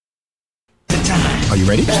Are you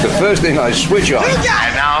ready? It's the first thing I switch on.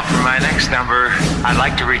 And now for my next number, I'd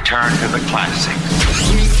like to return to the classics.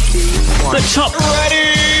 The top.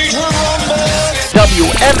 Ready to rumble.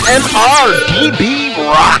 WMMR DB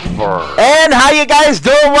Rockford. And how you guys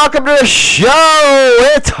doing? Welcome to the show.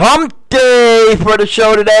 It's hump day for the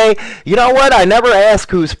show today. You know what? I never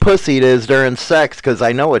ask whose pussy it is during sex because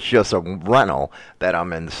I know it's just a rental that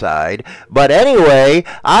I'm inside. But anyway,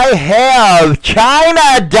 I have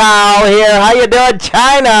China doll here. How you doing,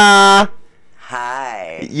 China?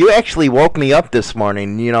 Hi. You actually woke me up this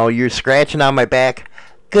morning. You know, you're scratching on my back.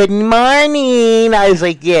 Good morning. I was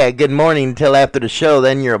like, yeah, good morning until after the show.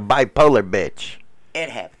 Then you're a bipolar bitch. It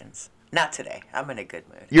happens. Not today. I'm in a good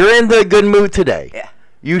mood. You're in the good mood today? Yeah.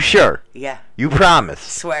 You sure? Yeah. You promise?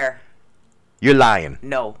 Swear. You're lying.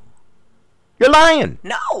 No. You're lying.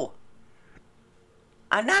 No.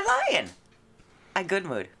 I'm not lying. I'm good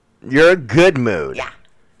mood. You're a good mood. Yeah.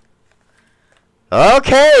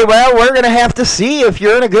 Okay, well, we're going to have to see if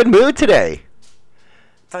you're in a good mood today.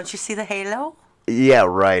 Don't you see the halo? Yeah,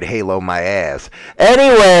 right. Halo my ass.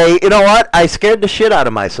 Anyway, you know what? I scared the shit out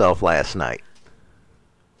of myself last night.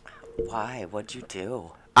 Why? What'd you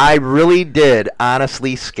do? I really did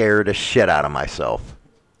honestly scare the shit out of myself.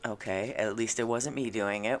 Okay, at least it wasn't me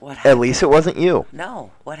doing it. What happened? At least it wasn't you.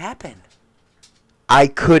 No, what happened? I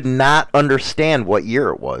could not understand what year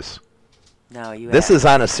it was. No, you This asked. is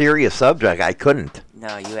on a serious subject. I couldn't.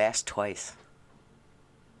 No, you asked twice.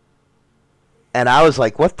 And I was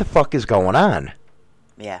like, what the fuck is going on?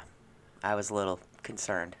 Yeah, I was a little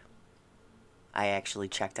concerned. I actually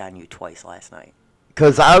checked on you twice last night.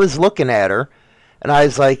 Because I was looking at her, and I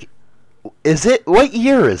was like, what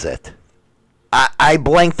year is it? I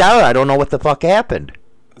blanked out. I don't know what the fuck happened.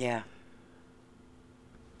 Yeah.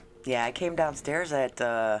 Yeah, I came downstairs at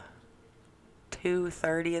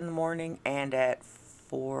 2:30 in the morning and at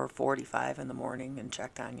 4:45 in the morning and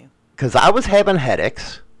checked on you. Because I was having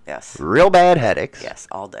headaches. Yes. Real bad headaches. Yes,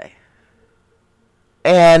 all day.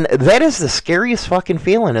 And that is the scariest fucking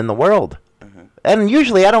feeling in the world. Mm-hmm. And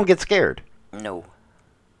usually I don't get scared. No.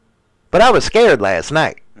 But I was scared last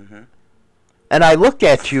night. Mm-hmm. And I looked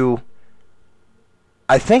at you.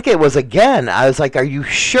 I think it was again. I was like, are you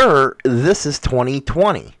sure this is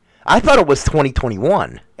 2020? I thought it was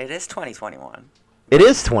 2021. It is 2021. It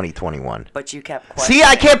is 2021. But you kept See,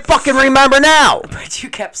 I can't fucking remember now. But you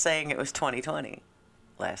kept saying it was 2020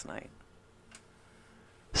 last night.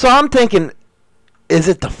 So I'm thinking, is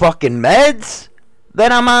it the fucking meds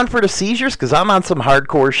that I'm on for the seizures? Because I'm on some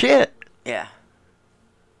hardcore shit. Yeah.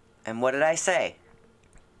 And what did I say?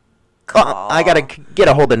 I got to get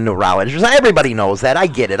a hold of neurologists. Everybody knows that. I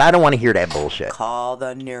get it. I don't want to hear that bullshit. Call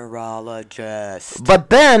the neurologist. But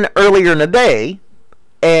then, earlier in the day,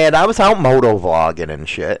 and I was out moto vlogging and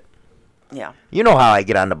shit. Yeah. You know how I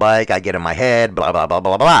get on the bike, I get in my head, blah, blah, blah,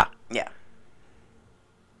 blah, blah. Yeah.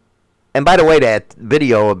 And by the way, that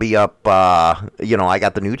video will be up, I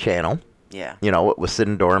got the new channel. Yeah. You know, it was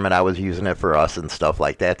sitting dormant. I was using it for us and stuff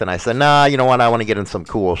like that. Then I said, nah, you know what? I want to get in some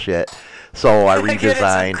cool shit. So I Get in some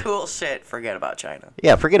redesigned. cool shit. Forget about China.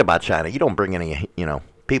 Yeah, forget about China. You don't bring any,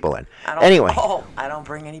 people in. I don't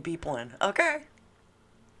bring any people in. Okay.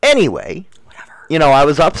 Anyway. Whatever. I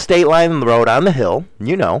was up State Line Road on the hill,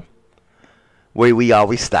 where we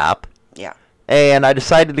always stop. Yeah. And I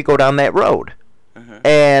decided to go down that road. Mm-hmm.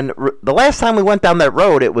 And the last time we went down that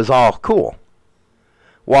road, it was all cool.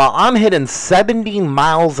 While I'm hitting 70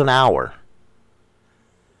 miles an hour,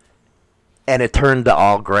 and it turned to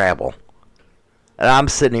all gravel. And I'm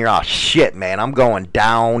sitting here, oh shit, man, I'm going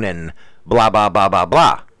down and blah, blah, blah, blah,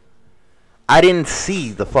 blah. I didn't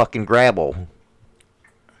see the fucking gravel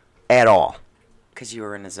at all. Because you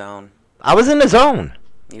were in the zone. I was in the zone.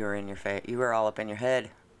 You were in your face. You were all up in your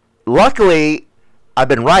head. Luckily, I've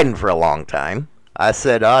been riding for a long time. I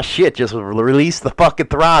said, oh shit, just release the fucking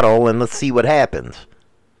throttle and let's see what happens.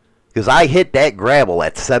 Because I hit that gravel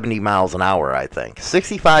at 70 miles an hour, I think.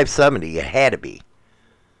 65, 70, it had to be.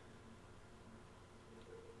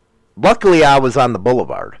 Luckily, I was on the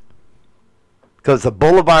boulevard. Because the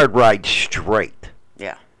boulevard rides straight.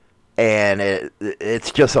 Yeah. And it's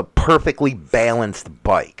just a perfectly balanced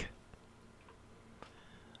bike.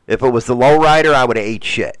 If it was the lowrider, I would have ate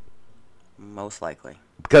shit. Most likely.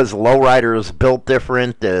 Because the lowrider is built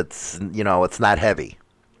different. It's, it's not heavy.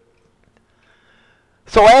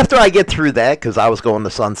 So after I get through that, because I was going to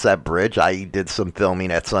Sunset Bridge, I did some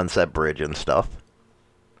filming at Sunset Bridge and stuff.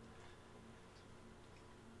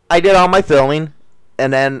 I did all my filming,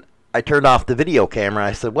 and then I turned off the video camera.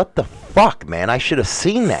 I said, what the fuck, man? I should have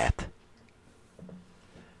seen that.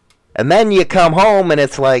 And then you come home, and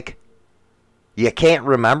it's like, you can't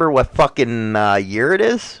remember what fucking year it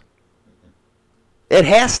is? It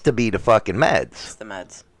has to be the fucking meds. It's the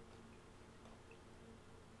meds.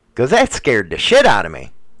 Because that scared the shit out of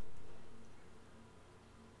me.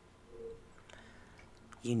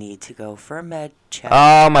 You need to go for a med check.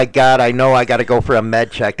 Oh, my God. I know I got to go for a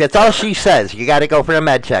med check. That's all she says. You got to go for a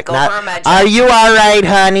med check. Go for a med check. Are you all right,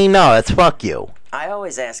 honey? No, it's fuck you. I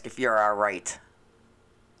always ask if you're all right.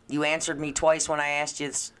 You answered me twice when I asked you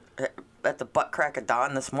this, at the butt crack of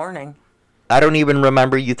dawn this morning. I don't even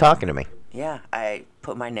remember you talking to me. Yeah, I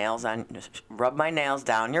put my nails on, rubbed my nails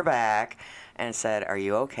down your back, and said, "Are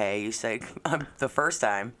you okay?" You said, the first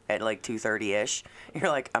time at like 2:30ish, you're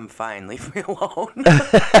like, "I'm fine, leave me alone."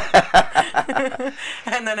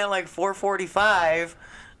 And then at like 4:45,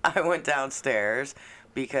 I went downstairs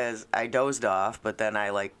because I dozed off, but then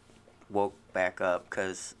I like woke back up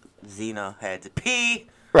because Xena had to pee.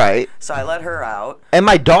 Right. So I let her out. And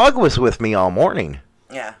my dog was with me all morning.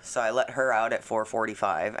 Yeah, so I let her out at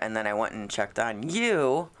 4:45, and then I went and checked on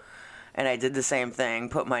you, and I did the same thing,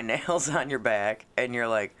 put my nails on your back, and you're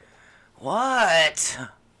like, "What?"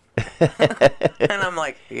 And I'm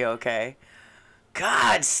like, "You okay?"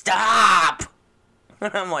 "God, stop!"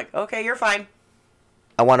 And I'm like, "Okay, you're fine."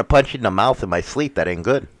 I want to punch you in the mouth in my sleep. That ain't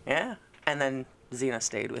good. Yeah, and then Xena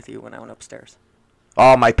stayed with you when I went upstairs.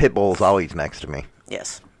 Oh, my pit bull's always next to me.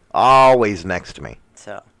 Yes. Always next to me.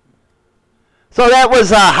 So that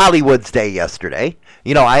was Hollywood's Day yesterday.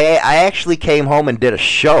 You know, I actually came home and did a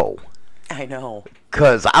show. I know.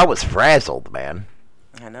 Because I was frazzled, man.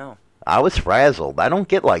 I know. I was frazzled. I don't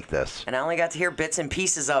get like this. And I only got to hear bits and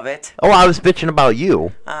pieces of it. Oh, I was bitching about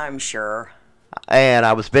you. I'm sure. And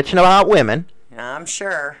I was bitching about women. I'm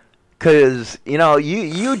sure. Because, you know,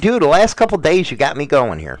 you do. The last couple days, you got me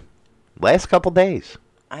going here. Last couple days.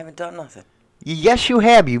 I haven't done nothing. Yes, you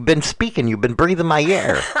have. You've been speaking. You've been breathing my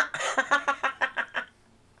air.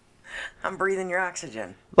 I'm breathing your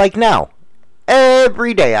oxygen. Like now.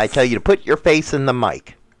 Every day I tell you to put your face in the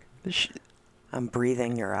mic. I'm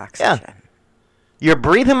breathing your oxygen. Yeah. You're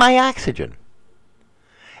breathing my oxygen.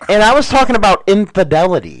 And I was talking about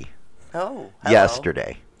infidelity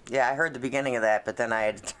yesterday. Yeah, I heard the beginning of that, but then I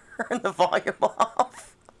had to turn the volume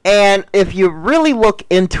off. And if you really look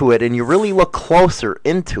into it and you really look closer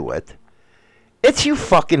into it, it's you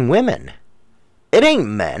fucking women. It ain't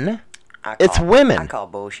men. It's women. I call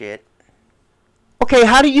bullshit. Okay,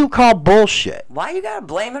 how do you call bullshit? Why you gotta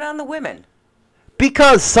blame it on the women?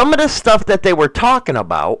 Because some of the stuff that they were talking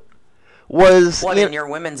about was... What, in your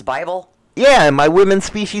women's Bible? Yeah, in my Women's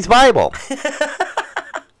Species Bible.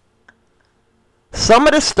 Some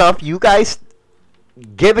of the stuff you guys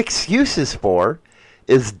give excuses for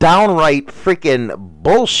is downright freaking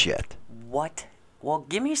bullshit. What? Well,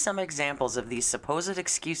 give me some examples of these supposed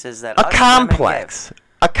excuses that A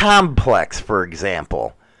complex, for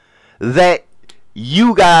example, that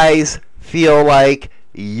you guys feel like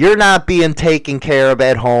you're not being taken care of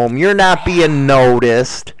at home, you're not being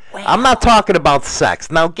noticed. I'm not talking about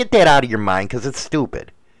sex. Now, get that out of your mind because it's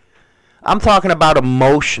stupid. I'm talking about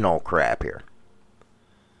emotional crap here.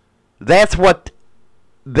 That's what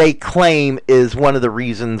they claim is one of the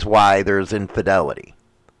reasons why there's infidelity.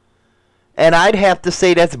 And I'd have to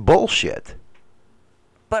say that's bullshit.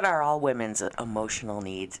 But are all women's emotional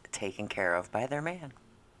needs taken care of by their man?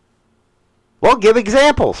 Well, give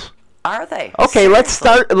examples. Are they? Okay,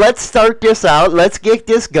 Seriously? let's start this out. Let's get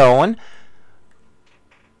this going.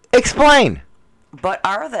 Explain. But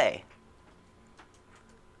are they?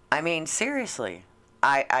 I mean, seriously.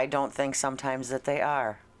 I don't think sometimes that they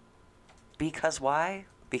are. Because why?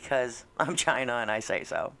 Because I'm China and I say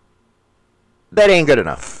so. That ain't good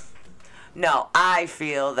enough. No, I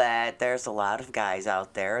feel that there's a lot of guys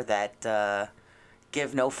out there that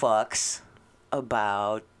give no fucks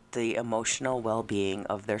about the emotional well-being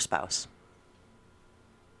of their spouse.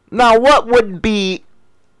 Now, what would be...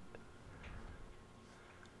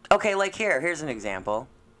 Okay, like here's an example.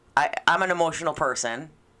 I'm an emotional person.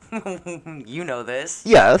 You know this.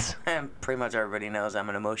 Yes. And pretty much everybody knows I'm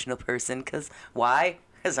an emotional person. Because why?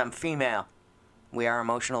 Because I'm female. We are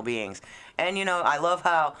emotional beings. And, you know, I love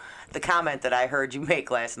how the comment that I heard you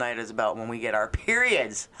make last night is about when we get our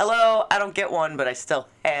periods. Hello, I don't get one, but I still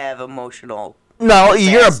have emotional No,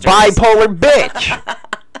 you're a bipolar bitch.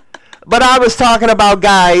 But I was talking about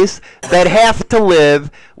guys that have to live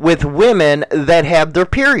with women that have their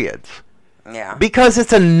periods. Yeah. Because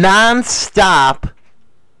it's a non-stop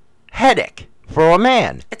headache for a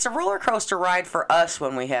man. It's a roller coaster ride for us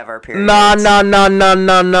when we have our periods. No.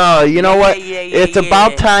 You know what? It's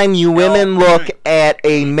about time you women look at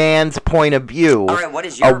a man's point of view All right, what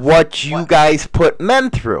is your... of what you guys put men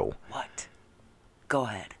through. What? Go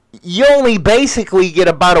ahead. you only basically get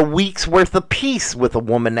about a week's worth of peace with a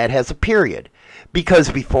woman that has a period.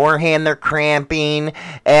 Because beforehand they're cramping,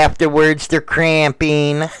 afterwards they're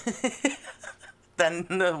cramping. Then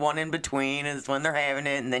the one in between is when they're having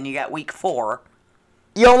it, and then you got week 4.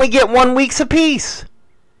 You only get 1 week's of peace.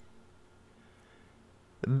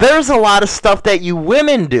 There's a lot of stuff that you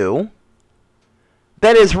women do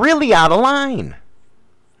that is really out of line.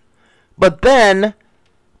 But then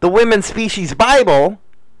the Women's Species Bible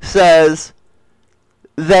says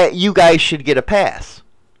that you guys should get a pass.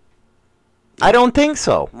 I don't think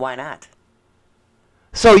so. Why not?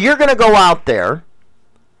 So you're going to go out there,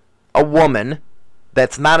 a woman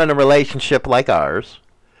that's not in a relationship like ours,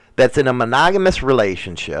 that's in a monogamous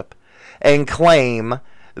relationship, and claim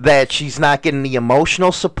that she's not getting the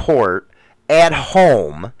emotional support at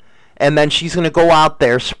home, and then she's going to go out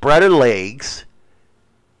there, spread her legs,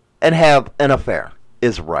 and have an affair,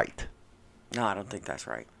 is right. No, I don't think that's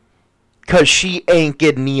right. Because she ain't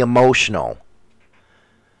getting the emotional.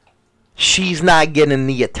 She's not getting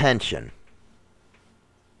the attention.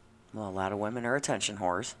 Well, a lot of women are attention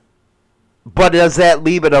whores. But does that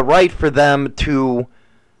leave it a right for them to...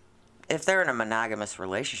 If they're in a monogamous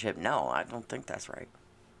relationship, no, I don't think that's right.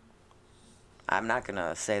 I'm not going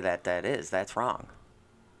to say that is. That's wrong.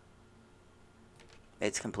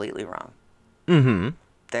 It's completely wrong. Mm-hmm.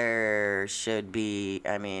 There should be,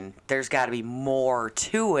 I mean, there's got to be more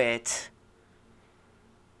to it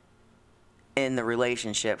in the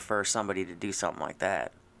relationship for somebody to do something like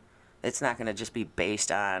that. It's not going to just be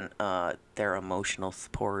based on their emotional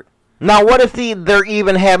support. Now, what if they're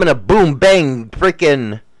even having a boom, bang,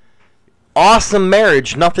 freaking awesome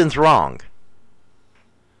marriage, nothing's wrong?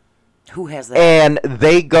 Who has that? And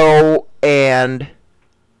they go and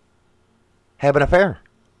have an affair.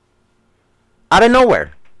 Out of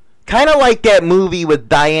nowhere. Kind of like that movie with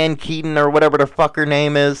Diane Keaton or whatever the fuck her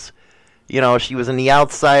name is. You know, she was in The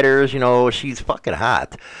Outsiders. You know, she's fucking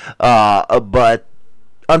hot. But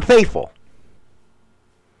unfaithful.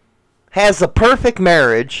 Has a perfect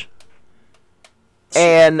marriage.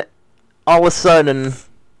 And all of a sudden,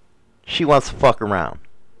 she wants to fuck around.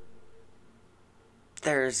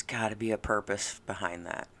 There's got to be a purpose behind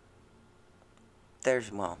that.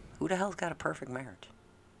 Well, who the hell's got a perfect marriage?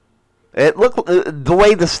 It looked the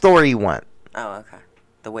way the story went. Oh, okay.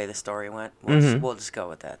 The way the story went? We'll just go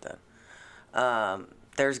with that then.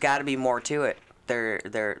 There's got to be more to it.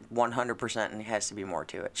 There 100% has to be more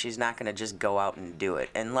to it. She's not going to just go out and do it.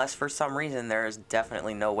 Unless for some reason there is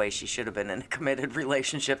definitely no way she should have been in a committed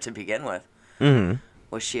relationship to begin with. Mm-hmm.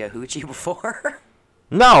 Was she a hoochie before?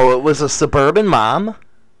 No, it was a suburban mom.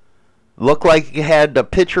 Looked like you had a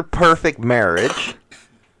picture-perfect marriage.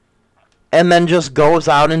 And then just goes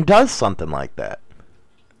out and does something like that.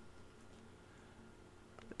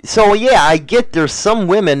 So, yeah, I get there's some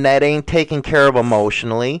women that ain't taken care of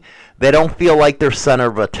emotionally. They don't feel like they're center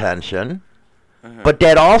of attention. Mm-hmm. But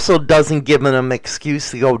that also doesn't give them an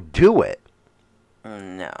excuse to go do it.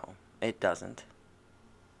 No, it doesn't.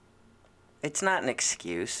 It's not an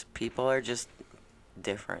excuse. People are just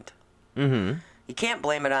different. Mm-hmm. You can't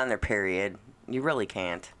blame it on their period. You really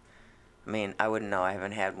can't. I mean, I wouldn't know. I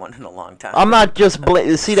haven't had one in a long time. I'm not just...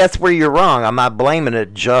 See, that's where you're wrong. I'm not blaming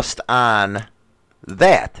it just on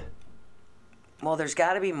that. Well, there's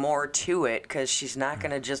got to be more to it, because she's not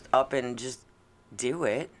going to just up and just do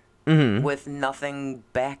it with nothing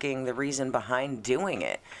backing the reason behind doing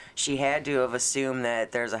it. She had to have assumed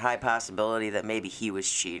that there's a high possibility that maybe he was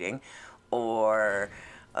cheating, or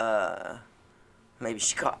maybe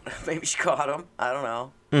she caught him. I don't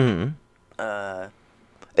know. Mm-hmm.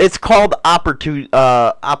 It's called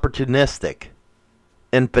opportunistic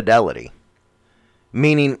infidelity,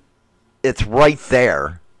 meaning it's right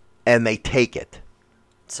there, and they take it.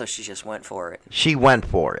 So she just went for it. She went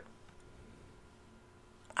for it.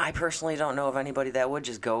 I personally don't know of anybody that would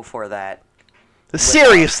just go for that.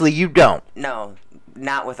 Seriously, you don't? No,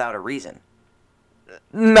 not without a reason.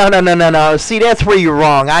 No. See, that's where you're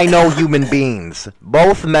wrong. I know human beings,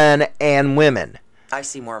 both men and women. I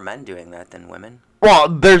see more men doing that than women. Well,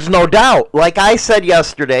 there's no doubt. Like I said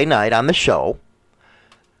yesterday night on the show,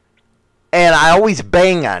 and I always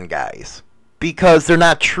bang on guys because they're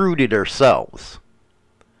not true to themselves.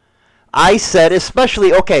 I said,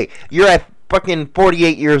 especially, okay, you're at fucking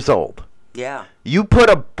 48 years old. Yeah. You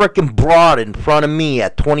put a freaking broad in front of me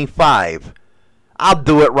at 25, I'll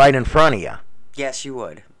do it right in front of you. Yes, you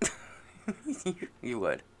would. You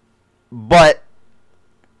would. But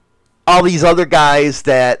all these other guys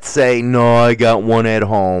that say, no, I got one at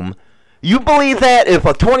home. You believe that if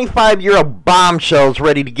a 25-year-old bombshell's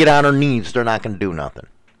ready to get on her knees, they're not going to do nothing?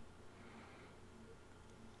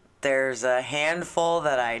 There's a handful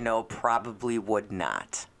that I know probably would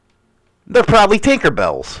not. They're probably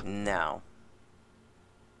Tinkerbells. No.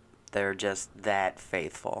 They're just that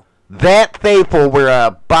faithful. That faithful were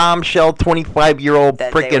a bombshell 25-year-old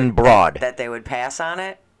freaking broad. That they would pass on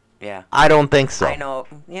it? Yeah. I don't think so. I know.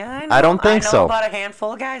 Yeah, I know. I don't think so. I know about a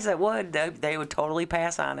handful of guys that would. They would totally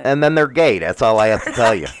pass on it. And then they're gay. That's all I have to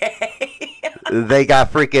tell you. They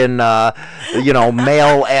got freaking,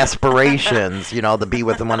 male aspirations, to be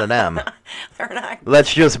with one of them. They're not.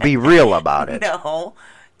 Let's just be real about it. No.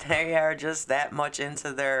 They are just that much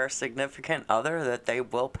into their significant other that they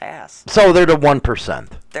will pass. So they're the 1%.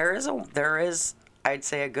 There is, I'd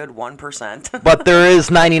say, a good 1%. But there is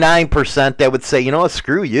 99% that would say,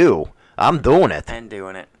 screw you. I'm doing it. And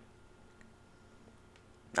doing it.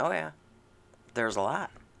 Oh, yeah. There's a lot.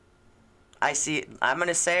 I see it. I'm going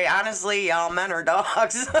to say, honestly, y'all men are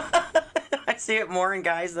dogs. I see it more in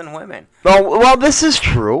guys than women. Well, this is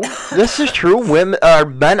true. This is true. Men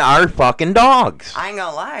are fucking dogs. I ain't going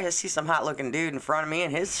to lie. I see some hot-looking dude in front of me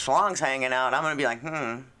and his schlong's hanging out. I'm going to be like,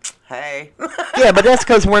 hey. Yeah, but that's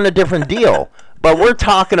because we're in a different deal. But we're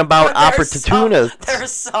talking about opportunities.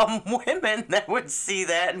 There's some women that would see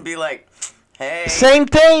that and be like, hey. Same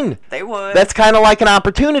thing. They would. That's kind of like an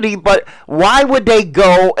opportunity, but why would they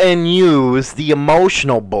go and use the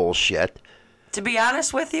emotional bullshit? To be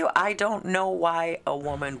honest with you, I don't know why a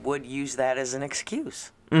woman would use that as an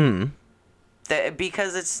excuse.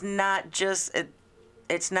 Because it's not just...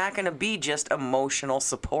 It's not going to be just emotional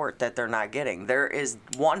support that they're not getting. There is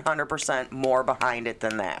 100% more behind it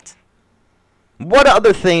than that. What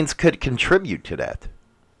other things could contribute to that?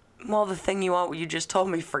 Well, the thing you just told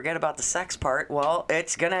me, forget about the sex part. Well,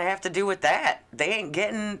 it's going to have to do with that. They ain't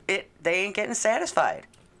getting satisfied.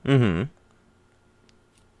 Mm-hmm.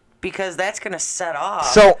 Because that's going to set off.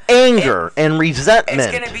 So anger and resentment.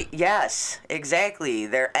 It's going to be, yes, exactly.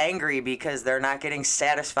 They're angry because they're not getting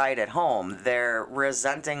satisfied at home. They're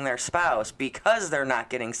resenting their spouse because they're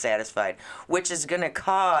not getting satisfied, which is going to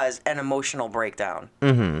cause an emotional breakdown.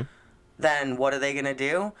 Mm-hmm. Then what are they going to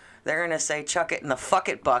do? They're going to say, chuck it in the fuck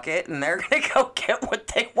it bucket, and they're going to go get what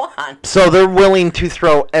they want. So they're willing to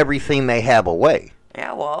throw everything they have away.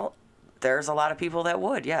 Yeah, well, there's a lot of people that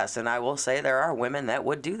would, yes. And I will say there are women that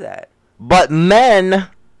would do that. But men,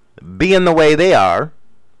 being the way they are,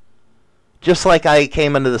 just like I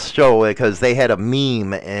came into the show because they had a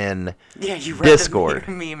meme in Discord.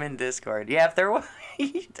 The meme in Discord. Yeah, if there was...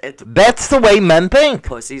 That's the way men think.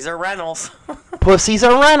 Pussies are rentals. Pussies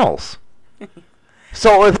are rentals.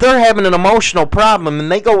 So if they're having an emotional problem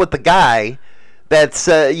and they go with the guy that's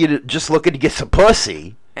just looking to get some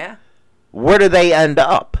pussy, yeah, where do they end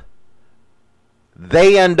up?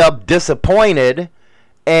 They end up disappointed,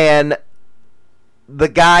 and the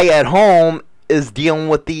guy at home is dealing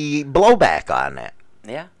with the blowback on that.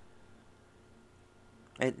 Yeah.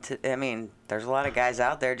 There's a lot of guys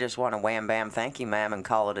out there just want to wham bam, thank you, ma'am, and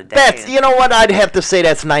call it a day. You know what? I'd have to say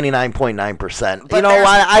that's 99.9%. You know,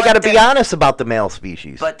 I got to be honest about the male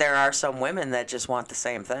species. But there are some women that just want the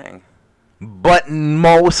same thing. But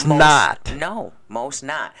most not. No, most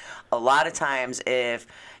not. A lot of times, if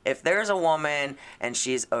there's a woman and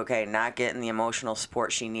she's not getting the emotional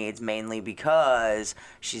support she needs, mainly because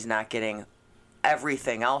she's not getting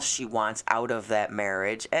everything else she wants out of that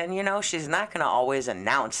marriage, and she's not going to always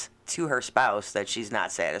announce to her spouse that she's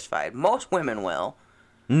not satisfied. Most women will.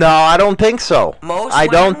 No, I don't think so. I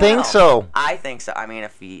don't think so. I think so. I mean,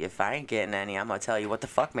 if I ain't getting any, I'm gonna tell you what the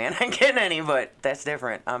fuck, man, I ain't getting any. But that's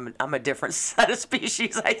different. I'm a different set of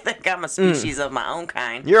species. I think I'm a species of my own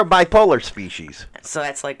kind. You're a bipolar species. So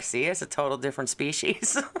that's like, see, it's a total different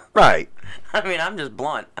species. Right. I mean, I'm just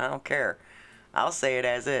blunt. I don't care. I'll say it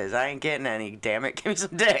as is. I ain't getting any. Damn it, give me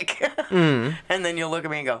some dick. And then you'll look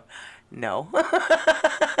at me and go, no.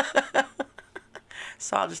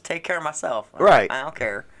 So I'll just take care of myself. Right. I don't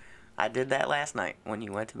care. I did that last night when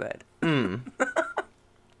you went to bed.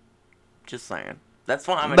 Just saying. That's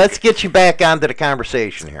why I'm. Let's get you back onto the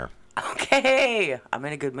conversation here. Okay. I'm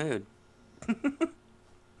in a good mood.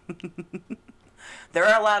 There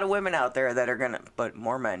are a lot of women out there that are gonna, but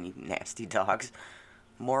more men, you nasty dogs.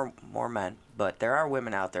 More men. But there are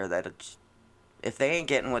women out there that, if they ain't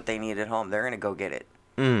getting what they need at home, they're gonna go get it.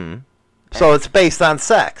 So it's based on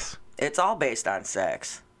sex. It's all based on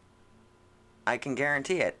sex. I can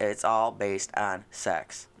guarantee it. It's all based on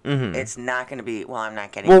sex. It's not going to be, well, I'm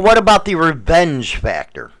not getting... Well, what about the revenge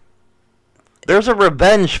factor? There's a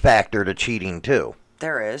revenge factor to cheating, too.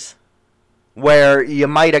 There is. Where you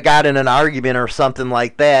might have gotten an argument or something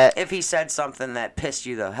like that. If he said something that pissed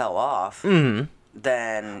you the hell off,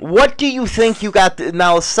 then... What do you think you got...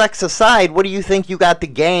 now, sex aside, what do you think you got to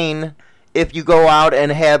gain if you go out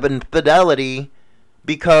and have infidelity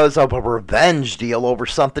because of a revenge deal over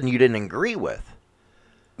something you didn't agree with.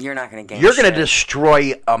 You're not going to gain You're going to shit.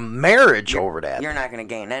 destroy a marriage over that. You're not going to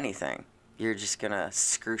gain anything. You're just going to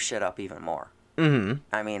screw shit up even more. Mm-hmm.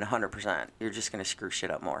 I mean, 100%. You're just going to screw shit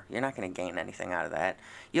up more. You're not going to gain anything out of that.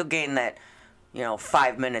 You'll gain that,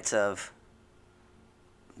 5 minutes of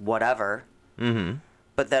whatever. Mm-hmm.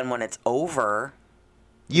 But then when it's over...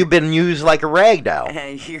 You've been used like a rag doll.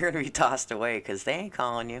 And you're going to be tossed away because they ain't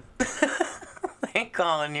calling you. They ain't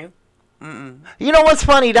calling you. Mm-mm. You know what's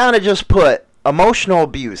funny? Donna just put emotional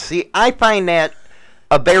abuse. See, I find that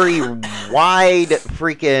a very wide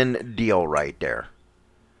freaking deal right there.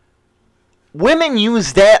 Women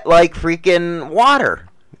use that like freaking water.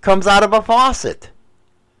 It comes out of a faucet.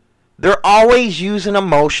 They're always using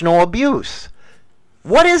emotional abuse.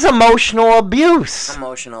 What is emotional abuse?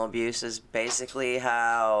 Emotional abuse is basically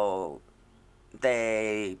how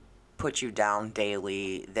they put you down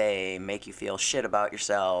daily. They make you feel shit about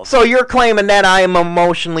yourself. So you're claiming that I am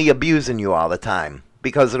emotionally abusing you all the time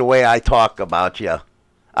because of the way I talk about you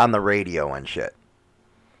on the radio and shit.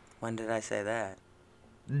 When did I say that?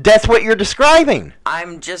 That's what you're describing.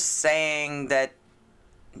 I'm just saying that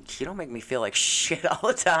you don't make me feel like shit all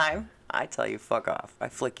the time. I tell you, fuck off. I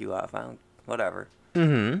flick you off. I don't, whatever.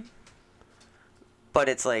 Mm-hmm. But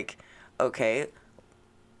it's like, okay,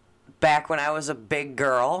 back when I was a big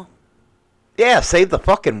girl. Yeah, save the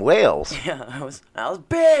fucking whales. Yeah, I was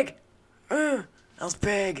big. I was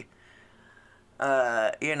big.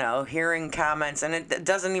 Hearing comments, and it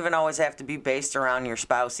doesn't even always have to be based around your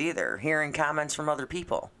spouse either. Hearing comments from other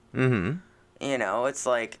people. Mm-hmm. It's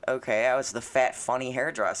like, okay, I was the fat, funny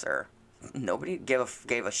hairdresser. Nobody gave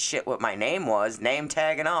a shit what my name was, name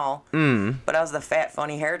tag and all. Mm. But I was the fat,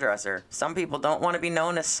 funny hairdresser. Some people don't want to be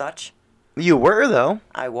known as such. You were, though.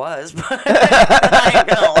 I was, but I ain't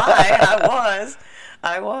gonna lie,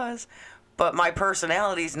 I was. But my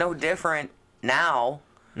personality's no different now.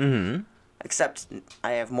 Mm-hmm. Except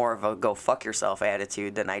I have more of a go fuck yourself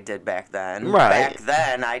attitude than I did back then. Right. Back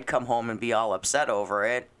then, I'd come home and be all upset over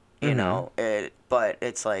it. But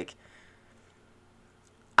it's like,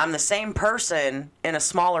 I'm the same person in a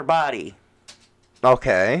smaller body.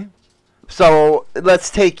 Okay. So let's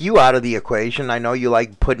take you out of the equation. I know you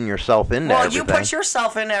like putting yourself into everything. Well, you put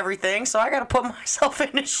yourself in everything, so I gotta put myself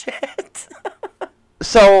into shit.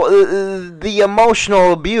 So the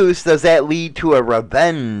emotional abuse, does that lead to a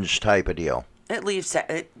revenge type of deal? It leads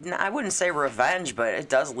to, I wouldn't say revenge, but it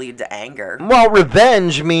does lead to anger. Well,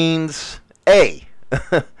 revenge means,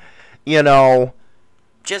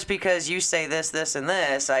 just because you say this, and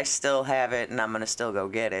this, I still have it, and I'm gonna still go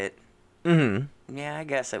get it. Mm-hmm. Yeah, I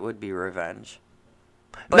guess it would be revenge.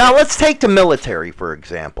 But now, let's take the military, for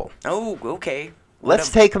example. Oh, okay. Let's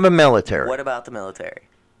take the military. What about the military?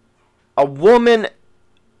 A woman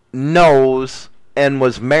knows and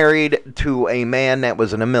was married to a man that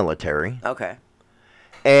was in the military. Okay.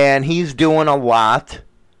 And he's doing a lot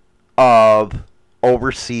of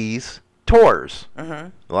overseas tours. Mm-hmm.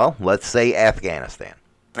 Well, let's say Afghanistan.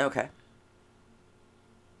 Okay.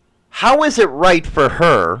 How is it right for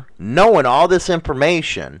her, knowing all this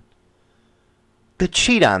information, to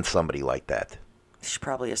cheat on somebody like that? She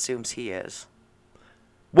probably assumes he is.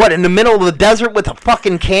 What, in the middle of the desert with a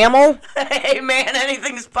fucking camel? Hey, man,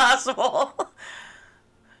 anything's possible.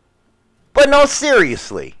 But no,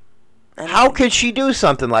 seriously. How could she do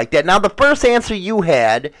something like that? Now, the first answer you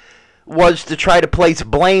had was to try to place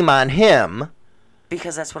blame on him.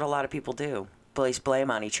 Because that's what a lot of people do. Place blame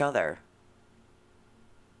on each other.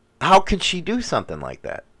 How could she do something like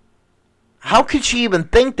that? How could she even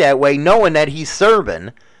think that way, knowing that he's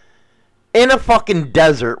serving in a fucking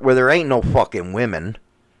desert where there ain't no fucking women,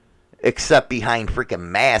 except behind freaking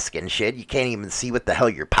mask and shit? You can't even see what the hell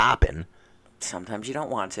you're popping. Sometimes you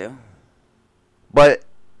don't want to. But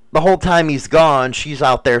the whole time he's gone, she's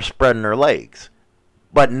out there spreading her legs.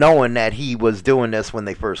 But knowing that he was doing this when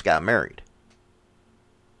they first got married.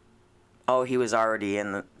 Oh, he was already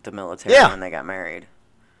in the military when they got married.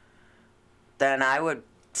 Then I would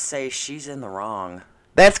say she's in the wrong.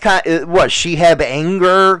 That's what, she have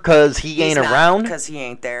anger because he ain't around? Because he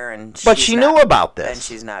ain't there, and but she knew about this. And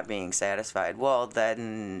she's not being satisfied. Well,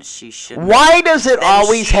 then she should. Why does it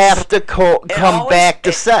always have to come back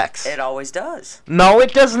to sex? It always does. No,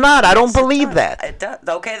 it does not. I don't believe that. It does.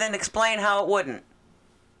 Okay, then explain how it wouldn't.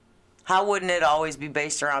 How wouldn't it always be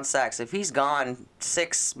based around sex? If he's gone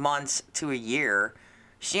 6 months to a year,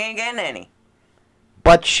 she ain't getting any.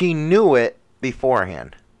 But she knew it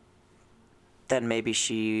beforehand. Then maybe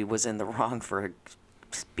she was in the wrong for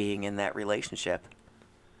being in that relationship.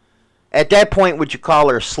 At that point, would you call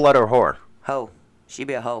her a slut or whore? Hoe. She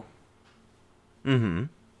be a hoe. Mm-hmm.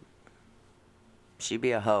 She'd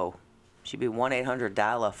be a hoe. She'd be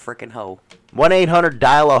 1-800-dial-a frickin' hoe.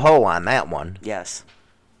 1-800-dial-a-hoe on that one. Yes.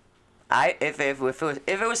 If it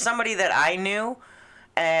was somebody that I knew,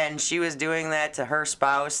 and she was doing that to her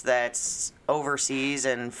spouse that's overseas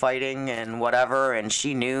and fighting and whatever, and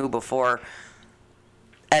she knew before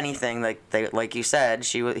anything, like you said,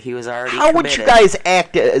 he was already How committed. would you guys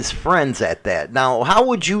act as friends at that? Now, how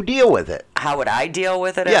would you deal with it? How would I deal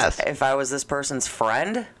with it? Yes. If I was this person's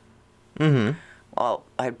friend? Mm-hmm. Well,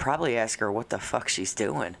 I'd probably ask her what the fuck she's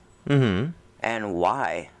doing. Mm-hmm. And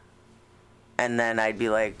why. And then I'd be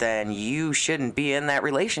like, then you shouldn't be in that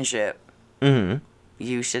relationship. Mm-hmm.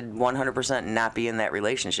 You should 100% not be in that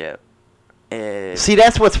relationship. See,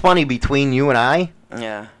 that's what's funny between you and I.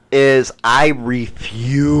 Yeah. Is I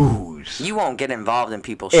refuse. You won't get involved in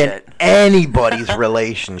people's in shit. anybody's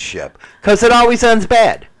relationship. Because it always ends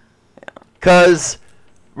bad. Because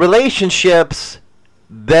relationships,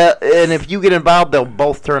 and if you get involved, they'll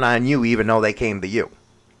both turn on you even though they came to you.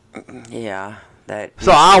 Yeah.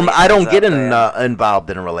 So I don't get involved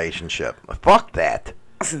in a relationship. Fuck that.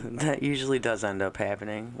 That usually does end up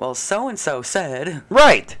happening. Well, so-and-so said.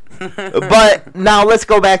 Right. But now let's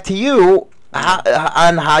go back to you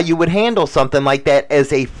on how you would handle something like that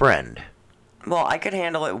as a friend. Well, I could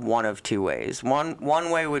handle it one of two ways.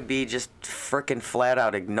 One way would be just frickin' flat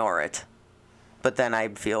out ignore it. But then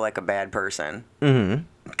I'd feel like a bad person. Mm-hmm.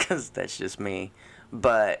 Because that's just me.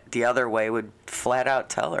 But the other way would flat out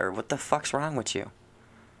tell her, what the fuck's wrong with you?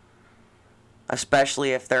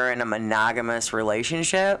 Especially if they're in a monogamous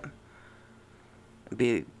relationship.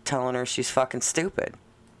 Be telling her she's fucking stupid.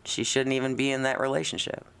 She shouldn't even be in that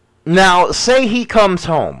relationship. Now, say he comes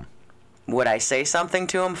home. Would I say something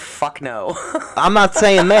to him? Fuck no. I'm not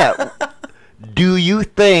saying that. Do you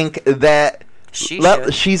think that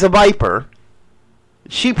she's a viper?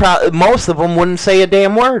 Most of them wouldn't say a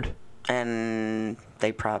damn word. And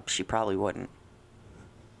she probably wouldn't.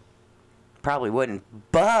 Probably wouldn't,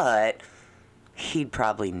 but he'd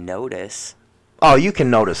probably notice. Oh, you can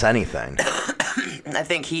notice anything. I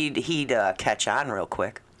think he'd catch on real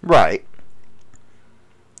quick. Right.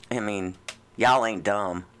 I mean, y'all ain't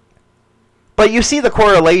dumb. But you see the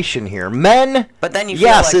correlation here. Men, but then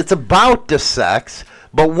yes, it's about the sex,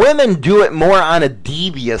 but women do it more on a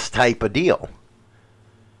devious type of deal.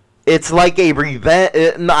 It's like a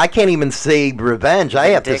revenge. No, I can't even say revenge. I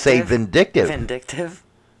have to say vindictive. Vindictive?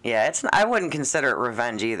 Yeah, I wouldn't consider it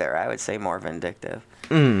revenge either. I would say more vindictive.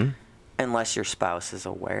 Mm-hmm. Unless your spouse is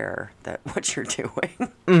aware that what you're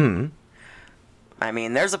doing. Mm-hmm. I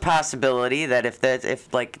mean, there's a possibility that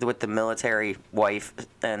if like with the military wife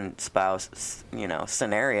and spouse,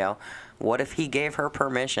 scenario, what if he gave her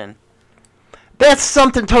permission? That's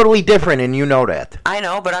something totally different, and you know that. I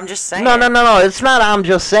know, but I'm just saying. No. It's not I'm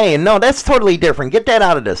just saying. No, that's totally different. Get that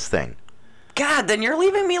out of this thing. God, then you're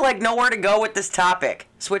leaving me like nowhere to go with this topic.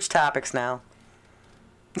 Switch topics now.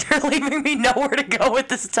 You're leaving me nowhere to go with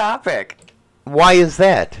this topic. Why is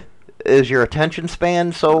that? Is your attention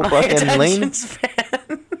span so fucking lean? Attention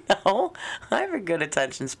span? No, I have a good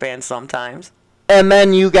attention span sometimes. And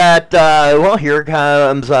then you got, here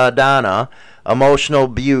comes Donna. Emotional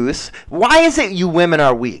abuse. Why is it you women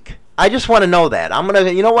are weak? I just want to know that.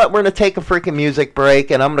 You know what? We're going to take a freaking music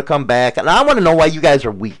break, and I'm going to come back, and I want to know why you guys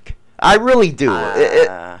are weak. I really do.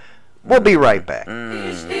 We'll be right back.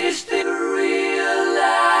 Is this the real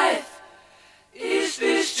life? Is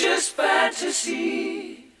this just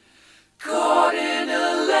fantasy? Caught in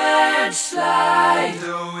a landslide,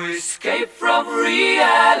 no escape from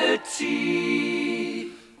reality.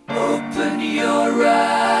 Open your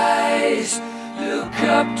eyes, look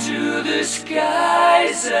up to the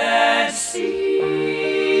skies and see.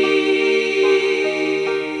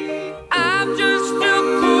 I'm just a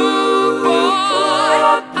poor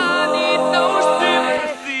boy, I need no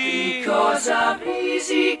sympathy. Because I'm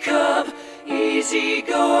easy come, easy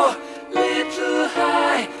go, little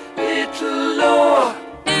high, little low.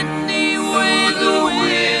 Any way the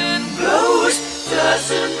wind blows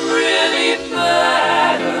doesn't really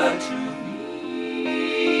matter to me.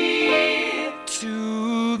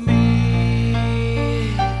 To me.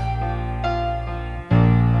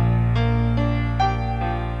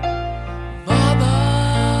 Mama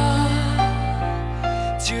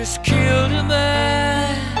just killed a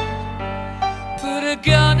man, put a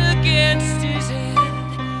gun against his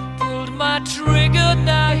head, pulled my trigger,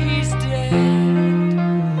 now he's dead.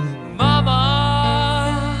 Mama,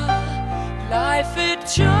 life had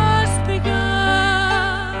just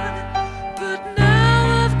begun, but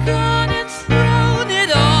now I've gone and thrown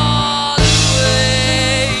it all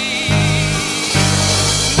away.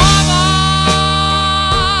 Mama,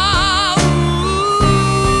 ooh,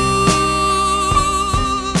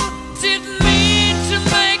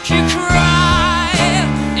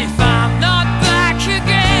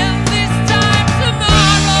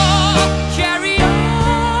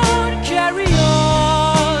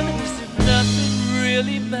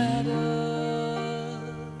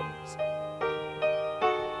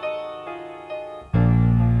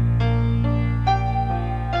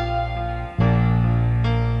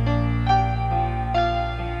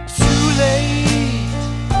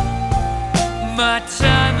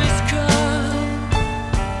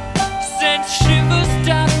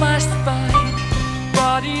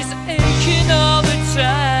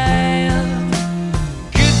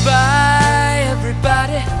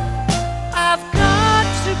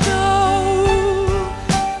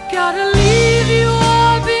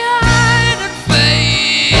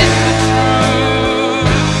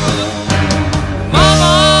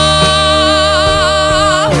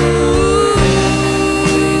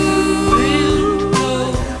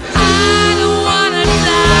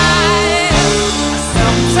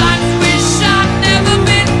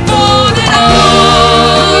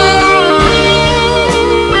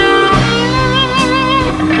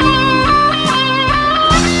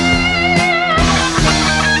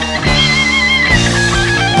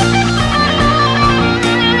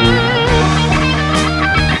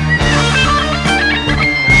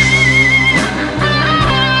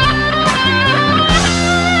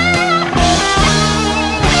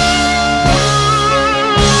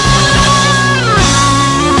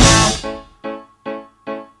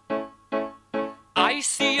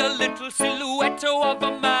 little silhouette of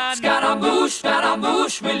a man.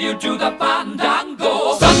 Scaramouche, will you do the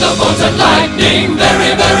fandango? Thunderbolt and lightning,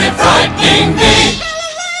 very, very frightening me.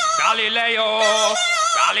 Galileo,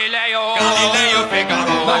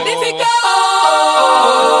 Figaro. Magnifico!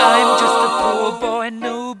 I'm just a poor boy,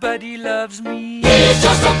 nobody loves me. He's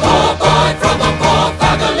just a poor boy from a poor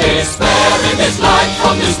family, sparing his life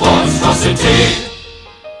from this monstrosity.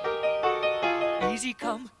 Easy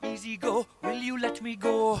come, easy go, will you let me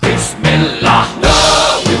go? Bismillah! No,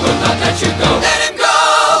 we will not let you go. Let him go!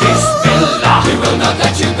 Bismillah! We will not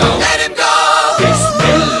let you go. Let him go!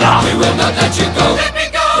 Bismillah! We will not let you go. Let me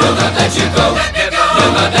go! We'll not let you go. Let me go!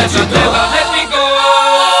 We'll not let you go. Never let me go!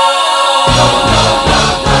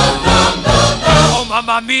 Oh,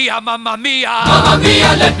 mamma mia, mamma mia! Mamma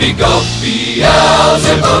mia, let me go!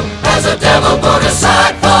 Beelzebub has a devil put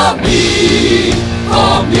aside for me!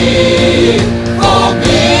 For me! For me!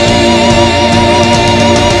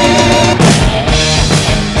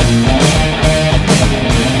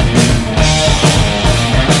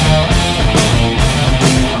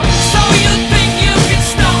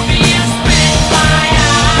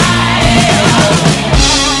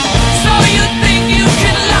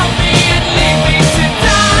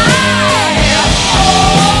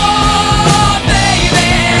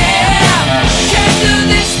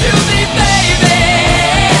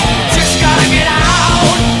 Gotta get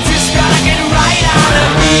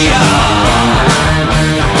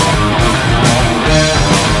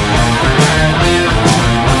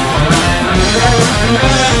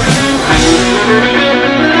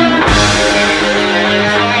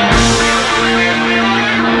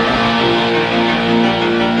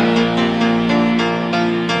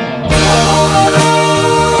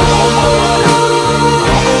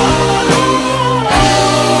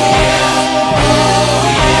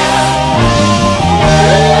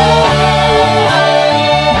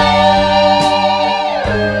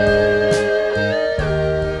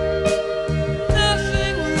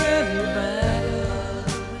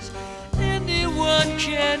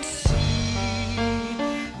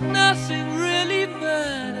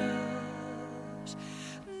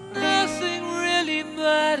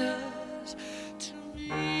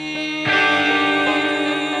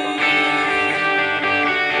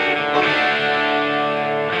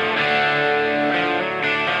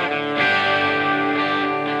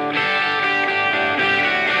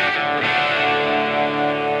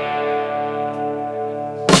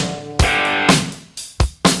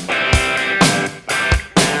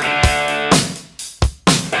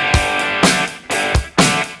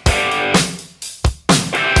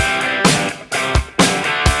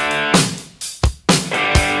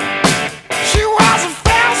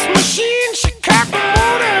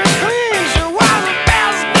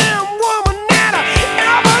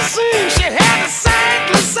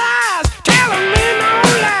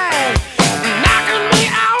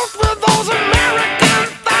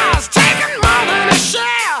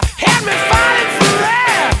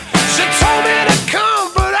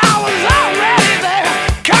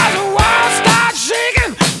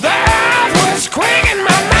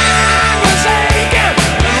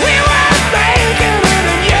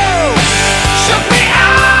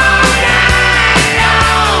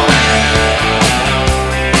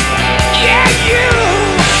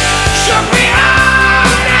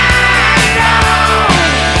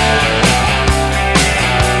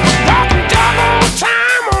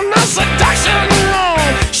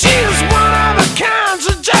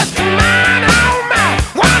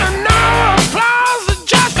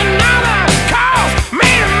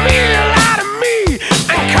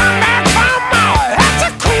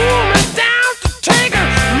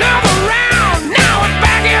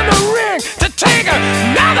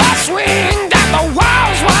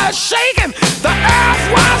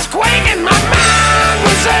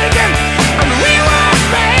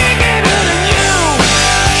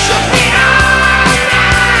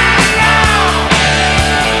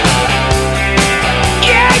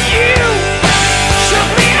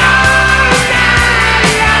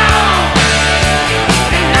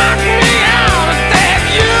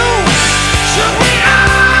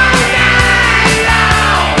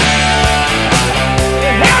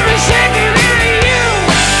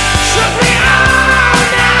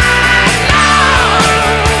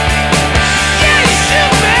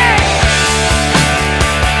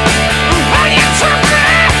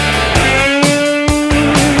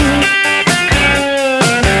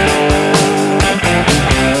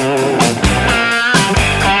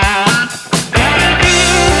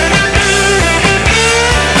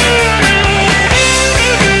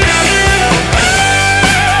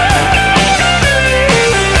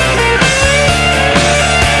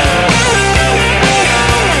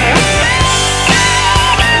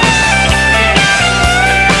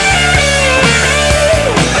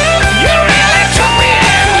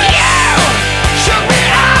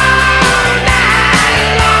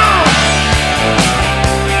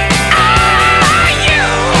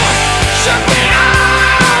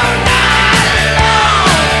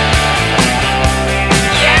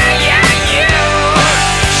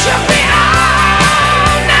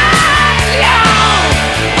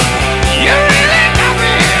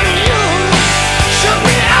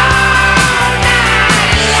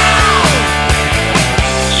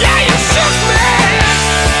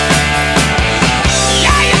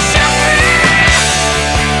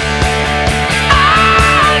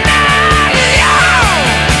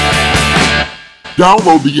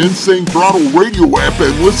Download the Insane Throttle Radio app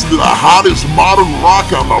and listen to the hottest modern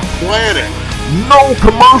rock on the planet. No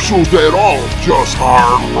commercials at all, just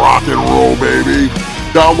hard rock and roll, baby.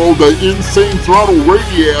 Download the Insane Throttle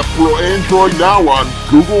Radio app for Android now on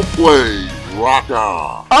Google Play. Rock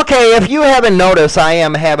on. Okay, if you haven't noticed, I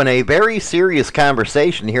am having a very serious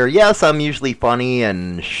conversation here. Yes, I'm usually funny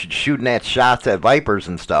and shooting at shots at vipers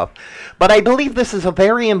and stuff, but I believe this is a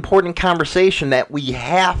very important conversation that we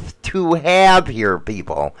have to have here,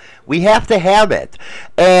 people. We have to have it.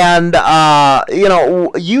 And,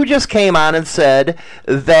 you just came on and said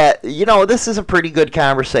that, this is a pretty good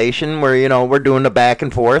conversation where, we're doing the back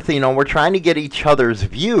and forth. We're trying to get each other's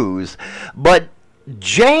views, but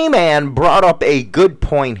J-Man brought up a good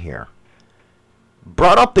point here.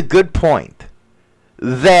 Brought up the good point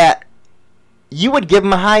that you would give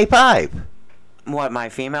him a high five. What, my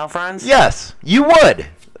female friends? Yes, you would.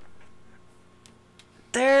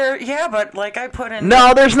 Yeah, but like I put in...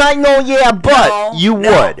 No, there's not no yeah, but you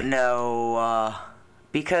would. No,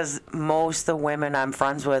 because most of the women I'm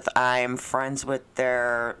friends with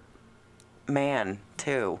their man,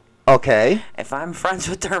 too. Okay. If I'm friends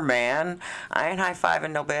with their man, I ain't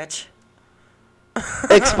high-fiving no bitch.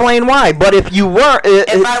 Explain why. But if you were...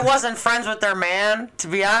 if I wasn't friends with their man, to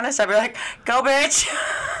be honest, I'd be like, go bitch.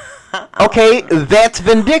 Okay, that's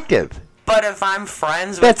vindictive. But if I'm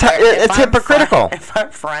friends with... It's hypocritical. If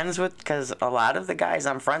I'm friends with... Because a lot of the guys,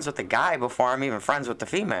 I'm friends with the guy before I'm even friends with the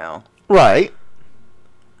female. Right.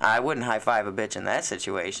 I wouldn't high-five a bitch in that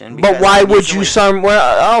situation. But why would you somewhere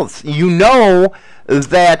else? You know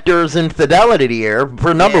that there's infidelity here.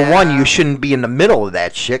 For number one, you shouldn't be in the middle of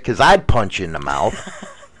that shit, because I'd punch you in the mouth.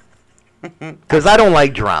 Because I don't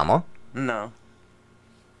like drama. No.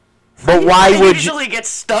 But why would you... usually get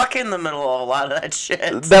stuck in the middle of a lot of that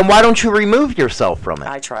shit. Then why don't you remove yourself from it?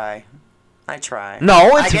 I try.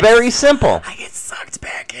 No, it's very simple. I get sucked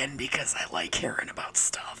back in because I like hearing about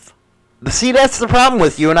stuff. See, that's the problem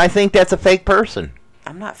with you, and I think that's a fake person.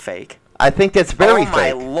 I'm not fake. I think that's very fake.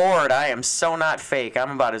 fake. Oh, my Lord, I am so not fake.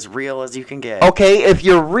 I'm about as real as you can get. Okay, if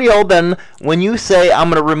you're real, then when you say,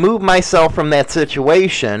 I'm going to remove myself from that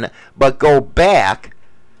situation, but go back,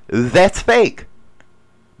 that's fake.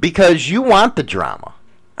 Because you want the drama.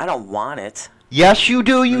 I don't want it. Yes, you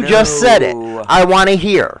do. You just said it. I want to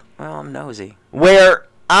hear. Well, I'm nosy. Where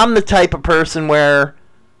I'm the type of person where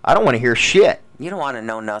I don't want to hear shit. You don't want to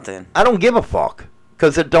know nothing. I don't give a fuck.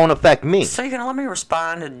 Because it don't affect me. So you're going to let me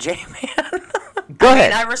respond to J-Man? Go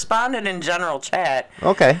ahead. I responded in general chat.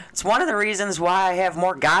 Okay. It's one of the reasons why I have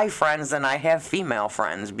more guy friends than I have female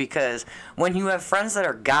friends. Because when you have friends that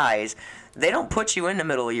are guys, they don't put you in the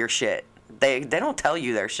middle of your shit. They don't tell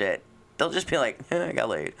you their shit. They'll just be like, I got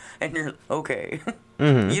laid. And you're okay.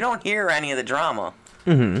 Mm-hmm. You don't hear any of the drama.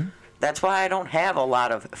 Mm-hmm. That's why I don't have a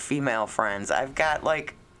lot of female friends. I've got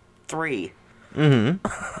like 3.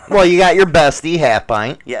 Mm-hmm. Well, you got your bestie, Half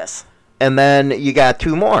Pint. Yes. And then you got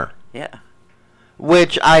 2 more. Yeah.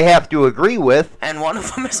 Which I have to agree with. And one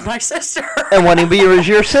of them is my sister. And one of you is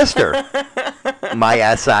your sister.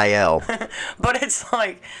 My SIL. But it's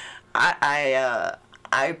like, I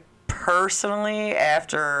personally,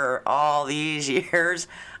 after all these years,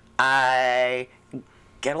 I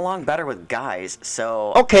get along better with guys.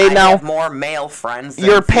 So okay, I have more male friends than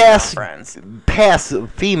your female friends. Past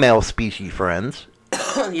female species friends.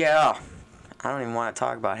 Yeah. I don't even want to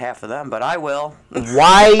talk about half of them, but I will.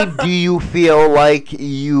 Why do you feel like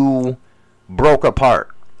you broke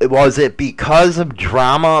apart? Was it because of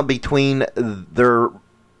drama between their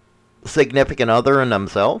significant other and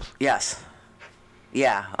themselves? Yes.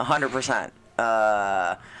 Yeah, 100%.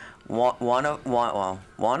 One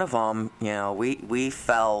of them, we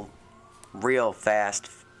fell real fast.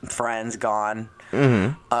 Friends gone.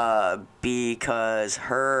 Mm-hmm. Because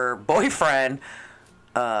her boyfriend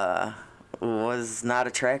was not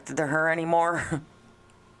attracted to her anymore.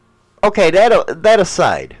 Okay, that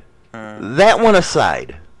aside. That one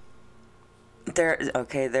aside. There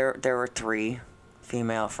were 3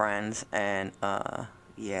 female friends, and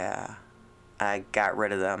yeah, I got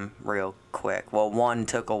rid of them real quick. Well, one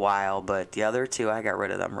took a while, but the other 2, I got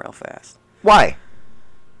rid of them real fast. Why?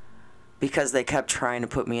 Because they kept trying to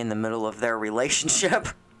put me in the middle of their relationship.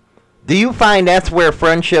 Do you find that's where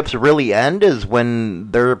friendships really end, is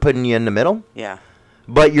when they're putting you in the middle? Yeah.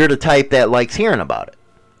 But you're the type that likes hearing about it.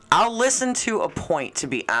 I'll listen to a point, to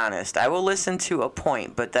be honest. I will listen to a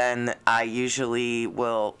point, but then I usually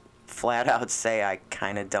will flat out say I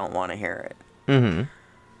kind of don't want to hear it. Mm-hmm.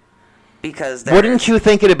 Because wouldn't you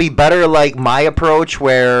think it'd be better like my approach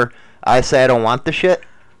where I say I don't want the shit?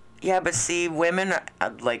 Yeah, but see, women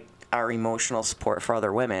are emotional support for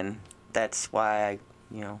other women. That's why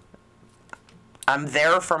I'm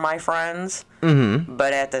there for my friends,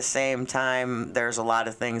 but at the same time, there's a lot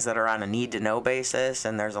of things that are on a need-to-know basis,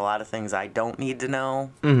 and there's a lot of things I don't need to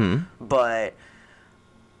know. But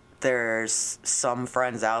there's some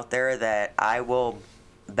friends out there that I will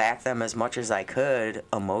back them as much as I could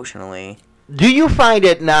emotionally. Do you find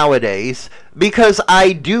it nowadays? Because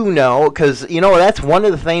I do know, because, that's one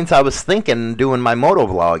of the things I was thinking doing my moto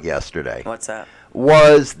vlog yesterday. What's that?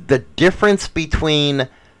 Was the difference between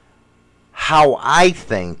how I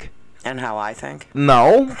think. And how I think?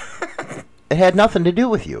 No. It had nothing to do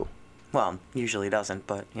with you. Well, usually doesn't,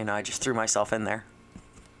 but, I just threw myself in there.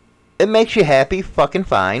 It makes you happy, fucking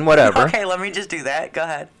fine, whatever. Okay, let me just do that. Go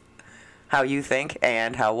ahead. How you think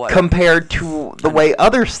and how what? Compared to the way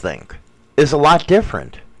others think is a lot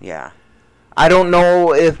different. Yeah. I don't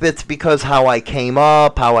know if it's because how I came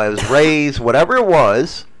up, how I was raised, whatever it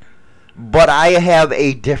was, but I have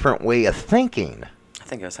a different way of thinking. I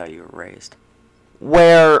think that's how you were raised.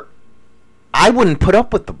 Where I wouldn't put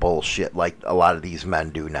up with the bullshit like a lot of these men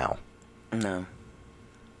do now. No.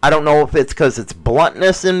 I don't know if it's because it's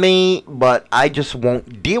bluntness in me, but I just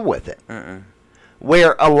won't deal with it.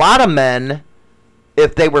 Where a lot of men,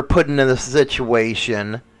 if they were put into a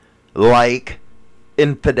situation like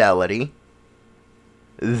infidelity,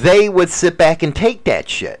 they would sit back and take that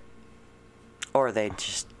shit. Or they'd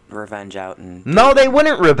just revenge out and... No, they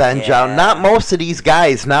wouldn't revenge out. Not most of these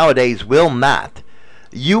guys nowadays will not.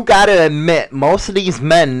 You gotta admit, most of these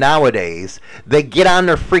men nowadays, they get on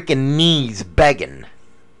their freaking knees begging.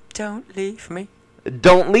 Don't leave me.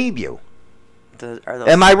 Don't leave you. Are those...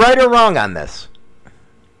 Am I right or wrong on this?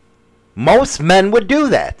 Most men would do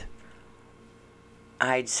that.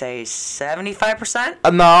 I'd say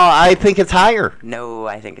 75%? No, I think it's higher. No,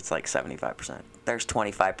 I think it's like 75%. There's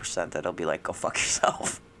 25% that'll be like, go fuck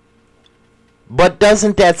yourself. But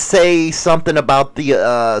doesn't that say something about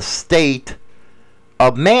the state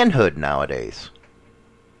of manhood nowadays?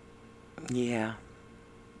 Yeah.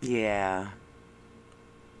 Yeah.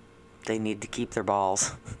 They need to keep their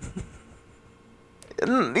balls.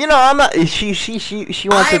 I'm not. She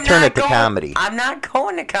wants to turn it to comedy. I'm not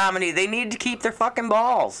going to comedy. They need to keep their fucking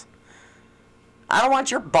balls. I don't want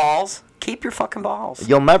your balls. Keep your fucking balls.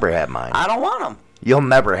 You'll never have mine. I don't want them. You'll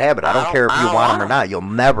never have it. I don't care if you want them or not. You'll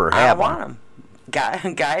never have them. I don't want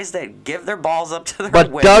them. Guys that give their balls up to their But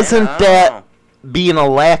women. doesn't that, being a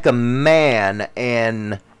lack of man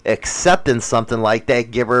and accepting something like that,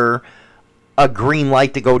 give her a green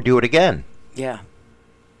light to go do it again? Yeah.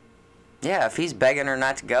 Yeah, if he's begging her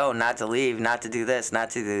not to go, not to leave, not to do this,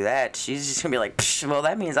 not to do that, she's just going to be like, well,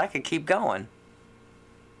 that means I could keep going.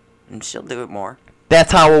 And she'll do it more.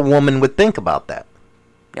 That's how a woman would think about that.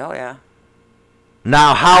 Oh, yeah.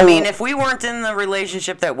 Now, how... I mean, if we weren't in the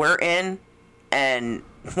relationship that we're in, and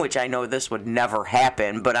which I know this would never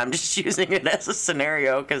happen, but I'm just using it as a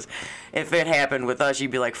scenario, because if it happened with us,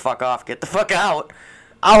 you'd be like, fuck off, get the fuck out.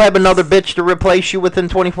 I'll have another bitch to replace you within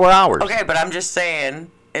 24 hours. Okay, but I'm just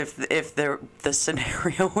saying... If the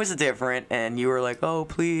scenario was different and you were like, oh,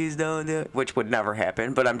 please don't do it, which would never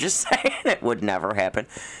happen, but I'm just saying it would never happen,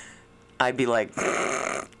 I'd be like,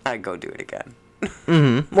 I'd go do it again.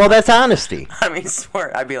 Well, that's honesty. I mean,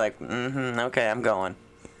 swear, I'd be like, okay, I'm going.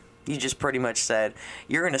 You just pretty much said,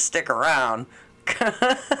 you're going to stick around.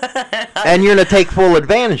 And you're going to take full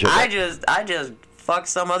advantage of it. I just fuck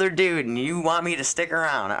some other dude and you want me to stick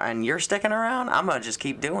around and you're sticking around, I'm going to just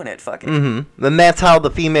keep doing it. Fuck it. Then that's how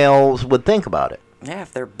the females would think about it. Yeah,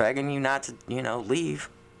 if they're begging you not to, leave,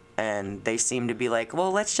 and they seem to be like,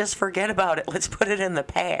 well, let's just forget about it. Let's put it in the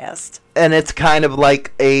past. And it's kind of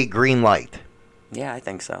like a green light. Yeah, I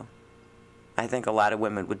think so. I think a lot of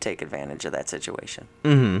women would take advantage of that situation.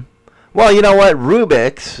 Well, you know what?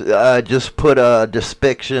 Rubik's just put a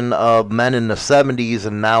depiction of men in the 70s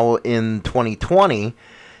and now in 2020.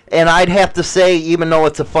 And I'd have to say, even though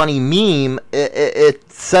it's a funny meme,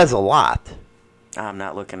 it says a lot. I'm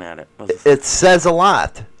not looking at it. It says a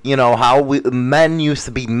lot. How men used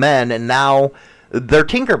to be men and now they're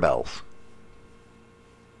Tinkerbells.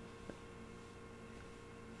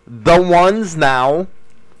 The ones now...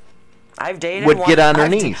 I've dated would get on their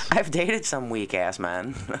knees. I've dated some weak ass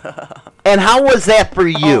men. And how was that for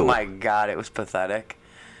you? Oh my god, it was pathetic.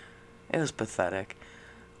 It was pathetic.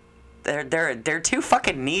 They're too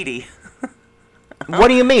fucking needy. What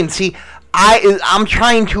do you mean? See, I'm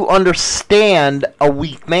trying to understand a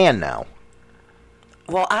weak man now.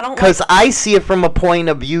 Well, I don't. Because I see it from a point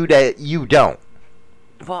of view that you don't.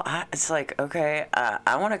 Well, it's like, okay,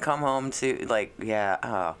 I want to come home to, like, yeah,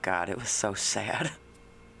 oh god, it was so sad.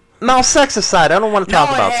 No, sex aside, I don't want to talk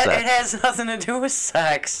about sex. It has nothing to do with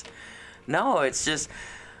sex. No, it's just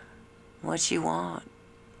what you want.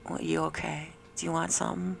 What you okay? Do you want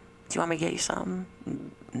something? Do you want me to get you something?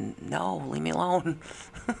 No, leave me alone.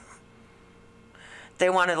 They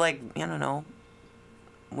want to, like, I don't know,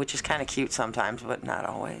 which is kind of cute sometimes, but not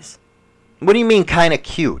always. What do you mean kind of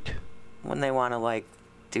cute? When they want to, like,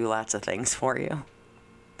 do lots of things for you.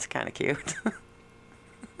 It's kind of cute.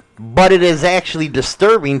 But it is actually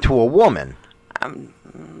disturbing to a woman.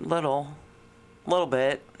 Little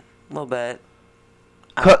bit.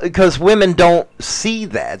 Because women don't see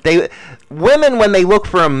that. Women, when they look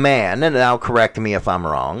for a man, and now correct me if I'm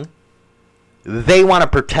wrong, they want to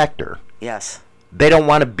protect her. Yes. They don't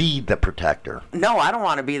want to be the protector. No, I don't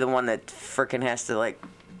want to be the one that freaking has to, like,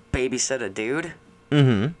 babysit a dude.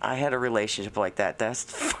 Mm-hmm. I had a relationship like that. That's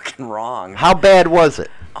fucking wrong. How bad was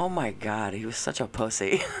it? Oh my God, he was such a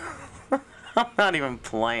pussy. I'm not even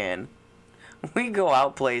playing. We go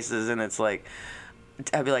out places and it's like,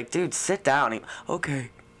 I'd be like, dude, sit down. Okay.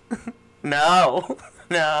 No.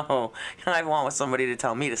 I want somebody to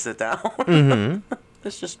tell me to sit down. Mm-hmm.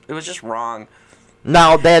 It was just wrong.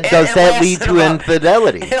 Now, does that lead to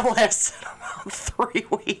infidelity? It lasted about 3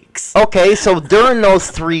 weeks. Okay, so during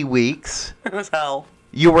those 3 weeks, It was hell.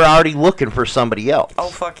 you were already looking for somebody else. Oh,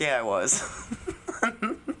 fuck yeah, I was.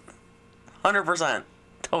 100%.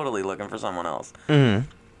 Totally looking for someone else. Mm-hmm.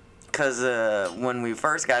 Because when we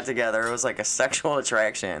first got together, it was like a sexual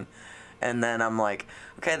attraction. And then I'm like,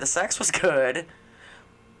 okay, the sex was good,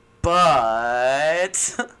 but...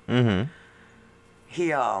 Mm-hmm.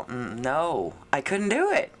 No, I couldn't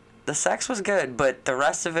do it. The sex was good, but the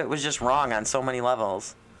rest of it was just wrong on so many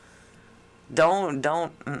levels. Don't.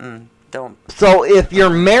 So if you're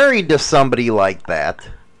married to somebody like that...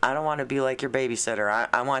 I don't want to be like your babysitter.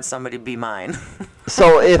 I want somebody to be mine.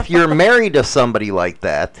 So if you're married to somebody like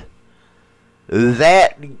that,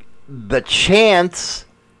 the chance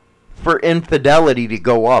for infidelity to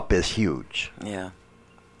go up is huge. Yeah.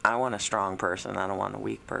 I want a strong person. I don't want a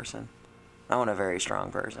weak person. I want a very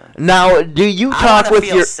strong person. Now, do you talk with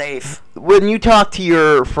feel safe. when you talk to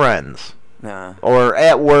your friends? Yeah. Or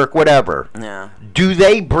at work, whatever. Yeah. Do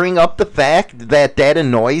they bring up the fact that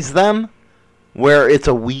annoys them, where it's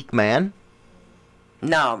a weak man?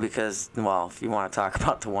 No, because, well, if you want to talk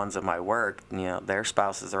about the ones at my work, their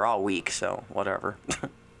spouses are all weak, so whatever.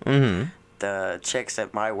 Mm-hmm. The chicks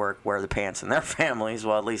at my work wear the pants in their families.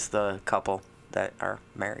 Well, at least the couple that are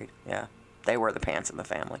married. Yeah. They wear the pants in the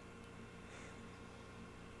family.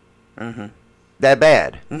 Mm-hmm. That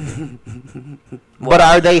bad. But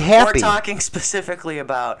are they happy? We're talking specifically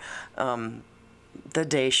about the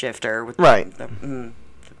day shifter. Right.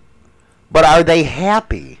 But are they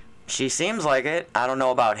happy? She seems like it. I don't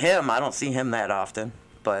know about him. I don't see him that often.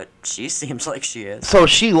 But she seems like she is. So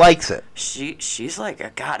she likes it. She's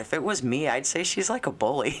like, God, if it was me, I'd say she's like a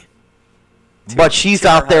bully. But she's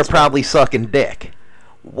out there probably sucking dick.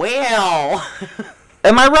 Well...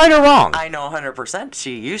 Am I right or wrong? I know 100%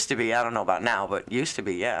 she used to be. I don't know about now, but used to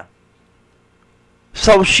be, yeah.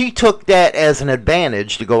 So she took that as an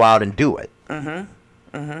advantage to go out and do it.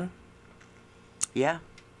 Yeah.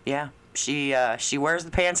 She wears the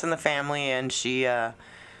pants in the family, and she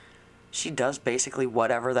does basically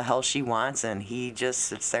whatever the hell she wants, and he just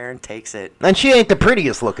sits there and takes it. And she ain't the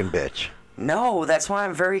prettiest looking bitch. No, that's why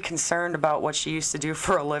I'm very concerned about what she used to do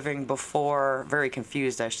for a living before, very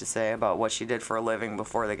confused, I should say, about what she did for a living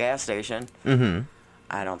before the gas station. Mm-hmm.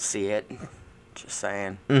 I don't see it. Just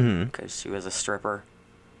saying. Mm-hmm. Because she was a stripper.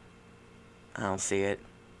 I don't see it.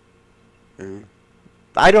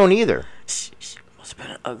 I don't either. She must have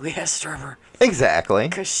been an ugly-ass stripper. Exactly.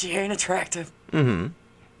 Because she ain't attractive.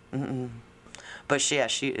 Mm-hmm. But she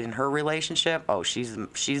in her relationship, she's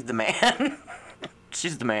the man.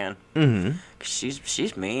 She's the man. Mm-hmm.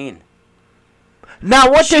 She's mean. Now,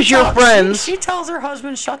 what does your friends... She tells her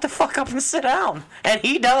husband, shut the fuck up and sit down. And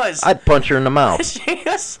he does. I'd punch her in the mouth.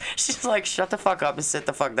 She's like, shut the fuck up and sit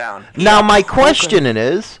the fuck down. Now, my question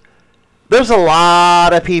is, there's a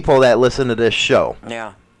lot of people that listen to this show.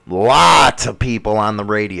 Yeah. Lots of people on the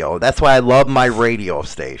radio. That's why I love my radio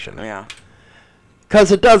station. Yeah.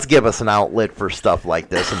 Because it does give us an outlet for stuff like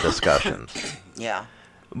this and discussions. Yeah.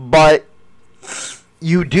 But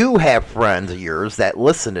you do have friends of yours that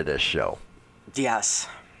listen to this show. Yes.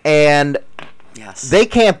 And yes, they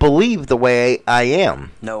can't believe the way I am.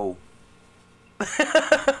 No.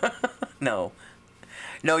 No,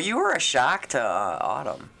 you were a shock to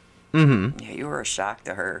Autumn. Mm-hmm. Yeah, you were a shock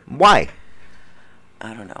to her. Why?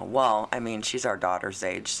 I don't know. Well, I mean, she's our daughter's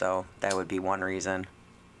age, so that would be one reason.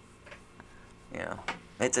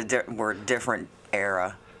 It's we're a different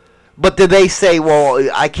era. But did they say, well,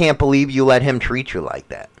 I can't believe you let him treat you like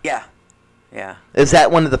that? Yeah. Yeah. Is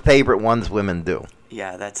that one of the favorite ones women do?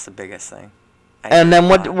 Yeah, that's the biggest thing. And then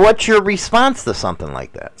what's your response to something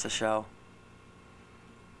like that? It's a show.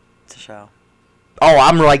 It's a show. Oh,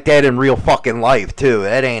 I'm like that in real fucking life, too.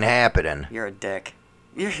 That ain't happening. You're a dick.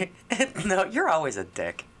 No, you're always a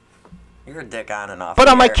dick. You're a dick on and off But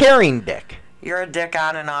the I'm air. a caring dick. You're a dick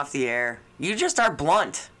on and off the air. You just are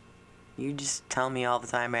blunt. You just tell me all the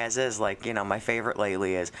time as is. Like, my favorite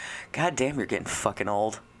lately is, God damn, you're getting fucking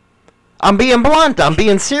old. I'm being blunt. I'm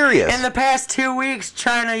being serious. In the past 2 weeks,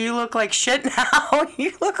 China, you look like shit now.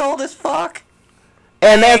 You look old as fuck.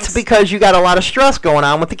 And Thanks. that's because you got a lot of stress going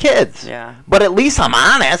on with the kids. Yeah. But at least I'm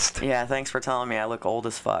honest. Yeah, thanks for telling me I look old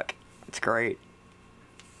as fuck. It's great.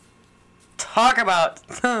 Talk about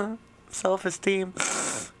self-esteem.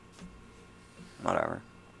 Whatever.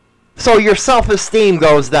 So your self-esteem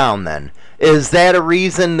goes down then. Is that a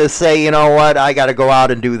reason to say, you know what, I got to go out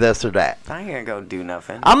and do this or that? I ain't gonna go do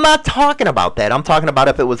nothing. I'm not talking about that. I'm talking about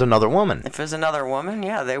if it was another woman. If it was another woman,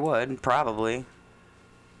 yeah, they would, probably.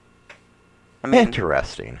 I mean,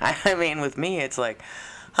 Interesting. I mean, with me, it's like,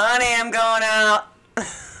 honey, I'm going out.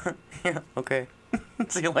 Yeah, okay.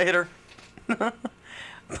 See you later. But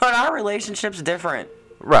our relationship's different.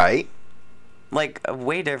 Right. Like,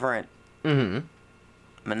 way different. Mm-hmm.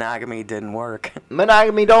 Monogamy didn't work.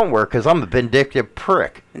 Monogamy don't work because I'm a vindictive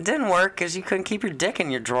prick. It didn't work because you couldn't keep your dick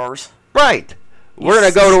in your drawers. Right. We're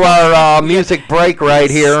going to go to our music break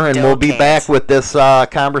right here, and we'll be can't. back with this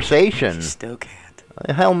conversation. You still can't.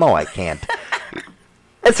 Hell no, I can't.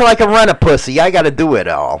 It's like a rent-a-pussy. I got to do it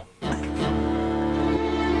all.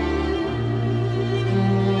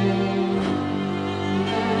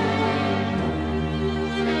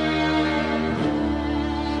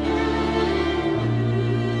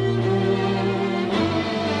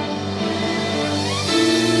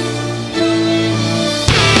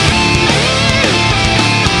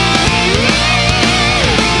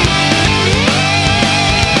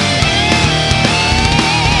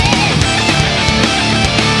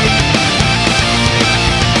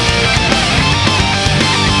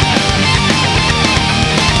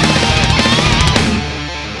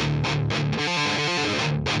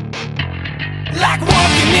 Like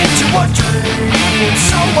walking into a dream,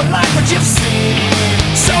 so unlike what you've seen,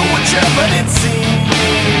 so untrue but it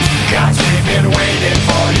seems. Cause we've been waiting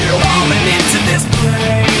for you, falling into this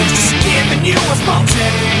place, just giving you a small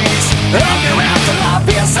taste of your afterlife.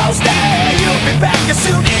 Feel so stay, you'll be back as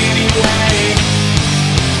soon anyway.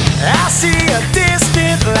 I see a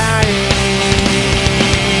distant light,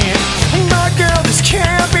 my girl, this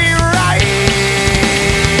can't be right.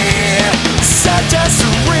 Such a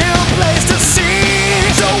surreal place to see.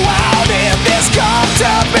 So how did this come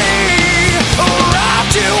to be? Right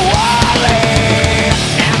to Wally.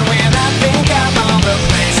 And when I think of all the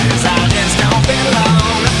places I just don't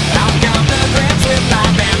belong, I've come to grips with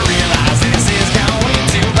life and realize this is going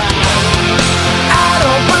too far. I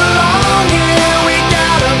don't belong here, we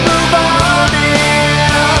gotta move on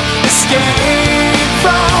here. Escape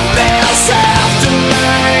from this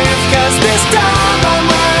afterlife, cause this time I'm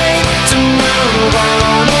right to move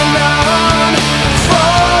on and on,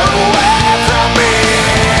 far away from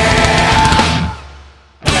here.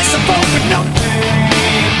 Place of hope and no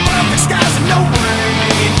pain, perfect skies and no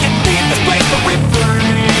rain. Can't leave this place but we're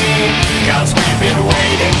free, cause we've been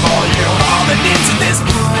waiting for you. Falling into this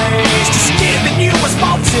place, just giving you a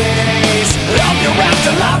small taste of your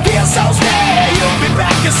afterlife. Here, so stay, you'll be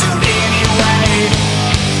back as soon anyway.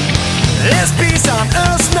 This peace on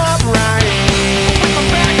earth's not right.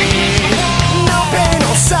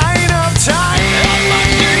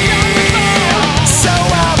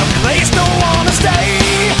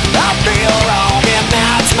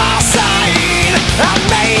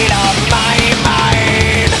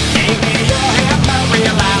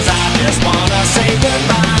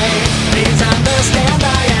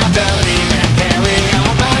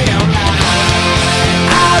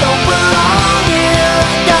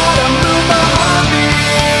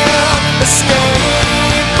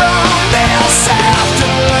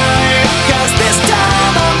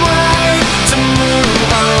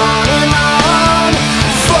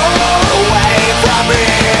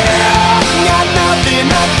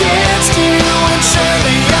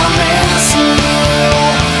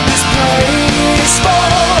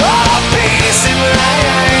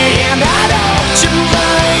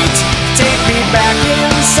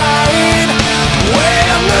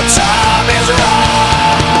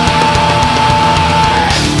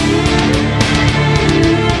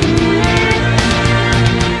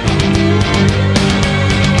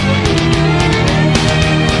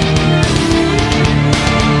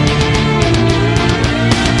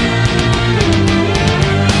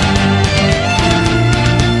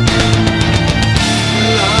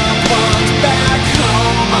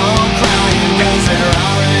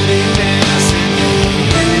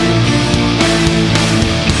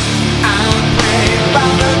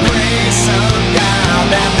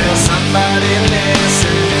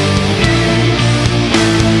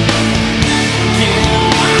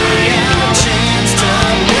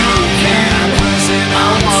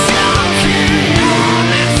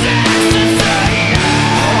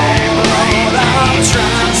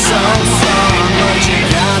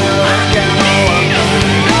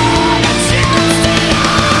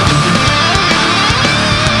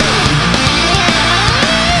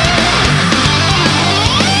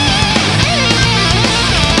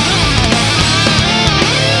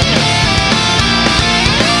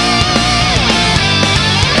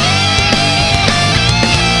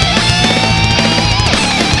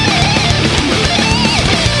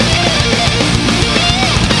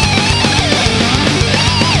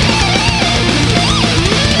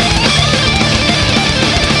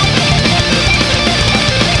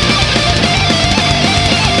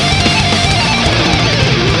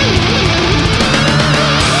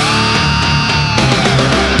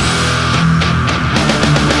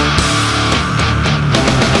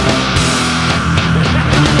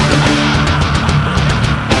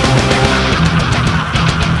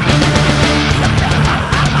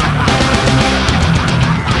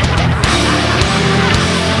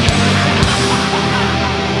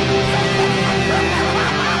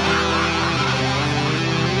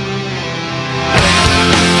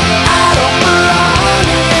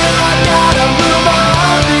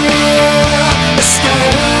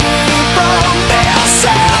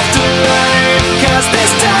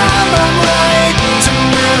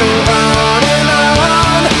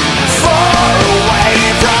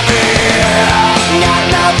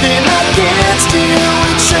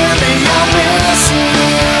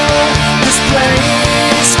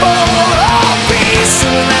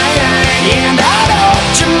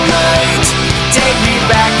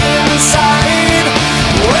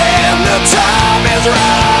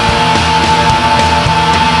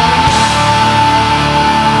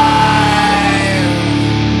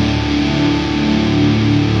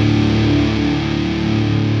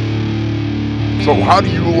 So how do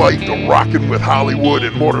you like the Rockin' with Hollywood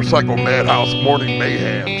and Motorcycle Madhouse Morning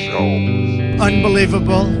Mayhem show?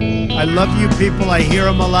 Unbelievable. I love you people. I hear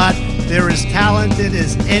them a lot. They're as talented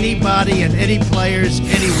as anybody and any players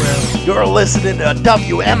anywhere. You're listening to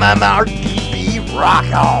WMMR-DB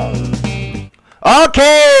Rock On.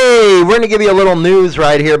 Okay, we're going to give you a little news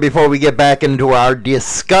right here before we get back into our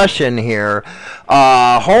discussion here.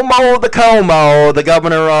 Homo the Como, the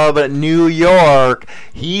governor of New York,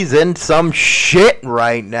 he's in some shit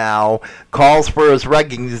right now. Calls for his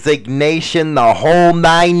resignation. The whole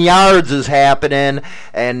 9 yards is happening,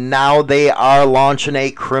 and now they are launching a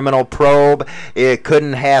criminal probe. It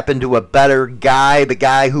couldn't happen to a better guy, the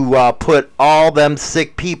guy who put all them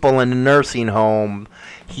sick people in a nursing home.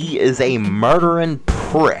 He is a murdering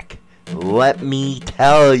prick. Let me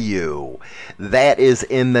tell you. That is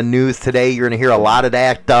in the news today. You're going to hear a lot of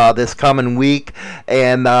that this coming week.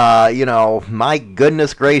 And, my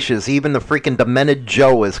goodness gracious, even the freaking demented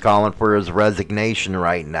Joe is calling for his resignation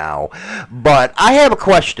right now. But I have a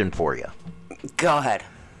question for you. Go ahead.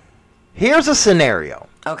 Here's a scenario.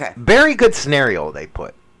 Okay. Very good scenario they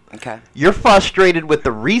put. Okay. You're frustrated with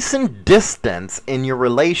the recent distance in your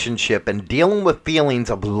relationship and dealing with feelings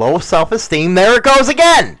of low self-esteem. There it goes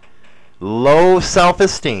again. Low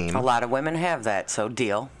self-esteem. A lot of women have that, so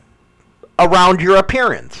deal. Around your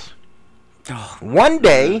appearance. Oh. One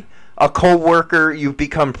day, a co-worker you've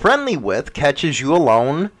become friendly with catches you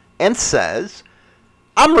alone and says,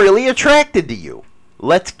 "I'm really attracted to you.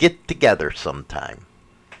 Let's get together sometime."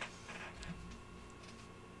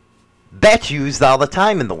 That's used all the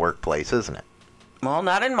time in the workplace, isn't it? Well,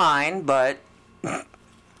 not in mine, but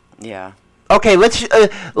yeah. Okay, let's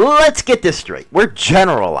get this straight. We're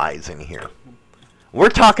generalizing here. We're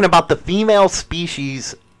talking about the female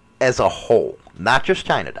species as a whole, not just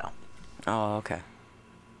China Doll. Oh, okay.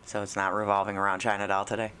 So it's not revolving around China Doll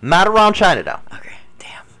today? Not around China Doll. Okay,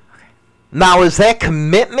 damn. Okay. Now, is that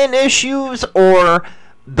commitment issues, or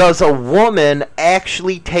does a woman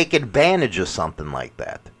actually take advantage of something like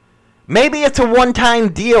that? Maybe it's a one-time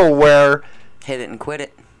deal where... Hit it and quit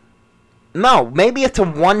it. No, maybe it's a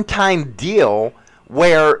one-time deal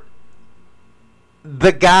where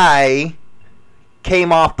the guy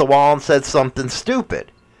came off the wall and said something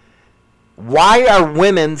stupid. Why are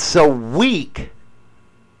women so weak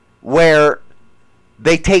where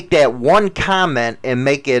they take that one comment and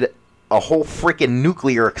make it a whole freaking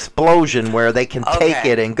nuclear explosion where they can take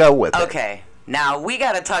it and go with it? Okay, now we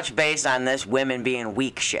gotta touch base on this women being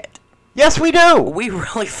weak shit. Yes, we do. We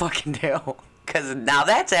really fucking do. Because now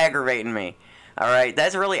that's aggravating me. Alright,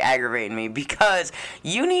 that's really aggravating me. Because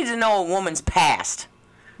you need to know a woman's past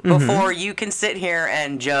before you can sit here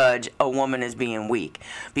and judge a woman as being weak.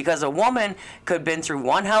 Because a woman could have been through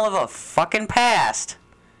one hell of a fucking past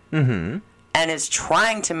and is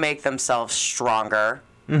trying to make themselves stronger.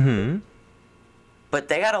 But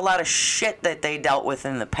they got a lot of shit that they dealt with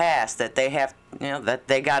in the past that they have, that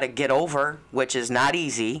they got to get over, which is not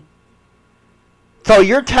easy. So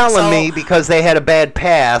you're telling me because they had a bad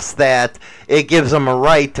past that it gives them a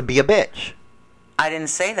right to be a bitch? I didn't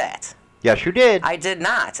say that. Yes, you did. I did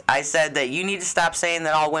not. I said that you need to stop saying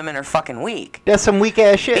that all women are fucking weak. That's some weak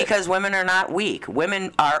ass shit. Because women are not weak.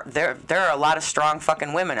 Women are there are a lot of strong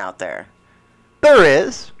fucking women out there. There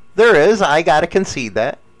is. I gotta concede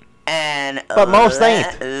that. And but most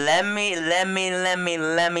ain't. Let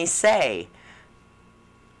me say.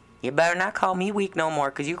 You better not call me weak no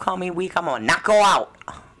more, because you call me weak, I'm going to knock her out.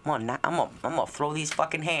 I'm gonna throw these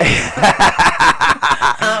fucking hands.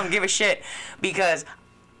 I don't give a shit, because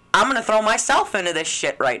I'm going to throw myself into this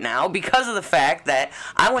shit right now because of the fact that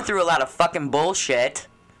I went through a lot of fucking bullshit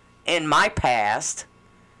in my past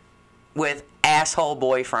with asshole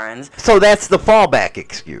boyfriends. So that's the fallback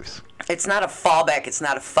excuse. It's not a fallback. It's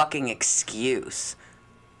not a fucking excuse.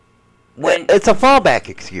 It's a fallback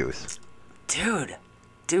excuse. Dude,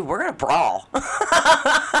 we're gonna brawl.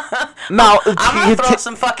 Now, I'm gonna throw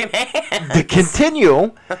some fucking hands. To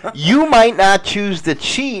continue, you might not choose to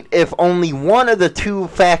cheat if only one of the two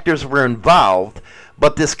factors were involved,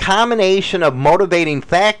 but this combination of motivating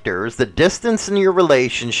factors, the distance in your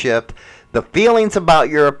relationship, the feelings about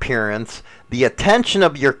your appearance, the attention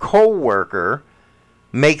of your coworker,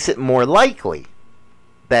 makes it more likely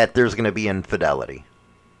that there's going to be infidelity.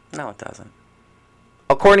 No, it doesn't.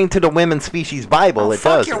 According to the Women's Species Bible, it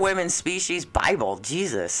does. Fuck your Women's Species Bible.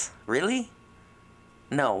 Jesus. Really?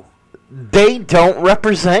 No. They don't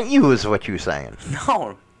represent you, is what you're saying.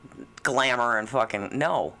 No. Glamour and fucking...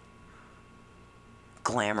 No.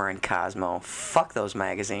 Glamour and Cosmo. Fuck those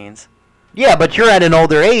magazines. Yeah, but you're at an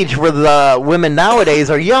older age where the women nowadays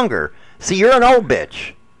are younger. See, you're an old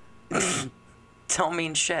bitch. Don't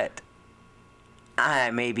mean shit.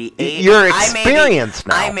 I may be You're experienced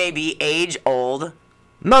now. I may be age old.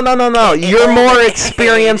 No. You're more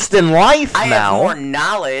experienced in life I now. have more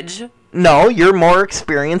knowledge. No, you're more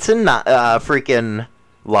experienced in freaking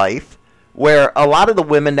life, where a lot of the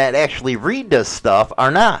women that actually read this stuff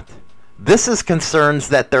are not. This is concerns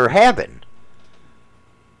that they're having.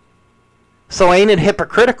 So ain't it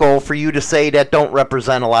hypocritical for you to say that don't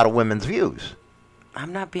represent a lot of women's views?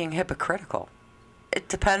 I'm not being hypocritical. It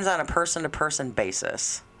depends on a person-to-person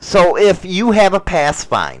basis. So if you have a pass,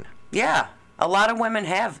 fine. Yeah, a lot of women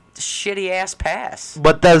have shitty-ass pass.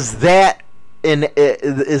 But does that,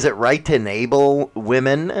 is it right to enable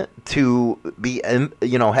women to be,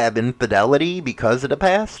 have infidelity because of the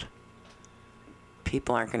past?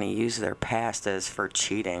 People aren't going to use their past as for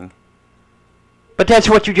cheating. But that's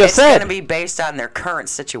what you just said. It's going to be based on their current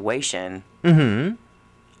situation. Mm-hmm.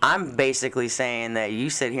 I'm basically saying that you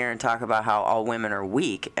sit here and talk about how all women are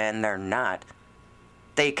weak, and they're not.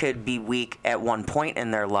 They could be weak at one point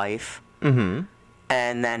in their life, and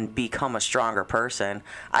then become a stronger person.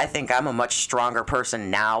 I think I'm a much stronger person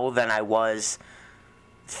now than I was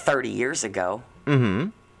 30 years ago. Mm-hmm.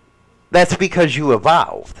 That's because you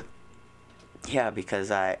evolved. Yeah,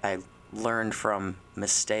 because I learned from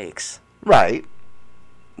mistakes. Right.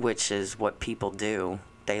 Which is what people do.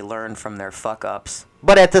 They learn from their fuck-ups.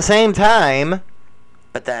 But at the same time,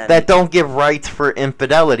 but then that don't give rights for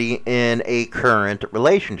infidelity in a current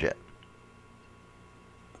relationship.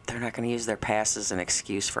 They're not going to use their past as an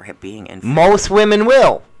excuse for being infidelity. Most women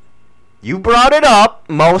will. You brought it up.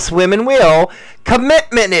 Most women will.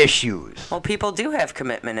 Commitment issues. Well, people do have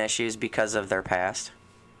commitment issues because of their past.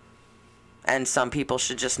 And some people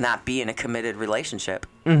should just not be in a committed relationship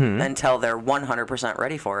until they're 100%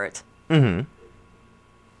 ready for it. Mm-hmm.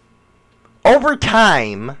 Over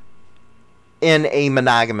time, in a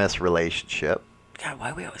monogamous relationship... God, why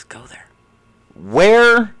do we always go there?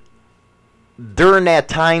 Where, during that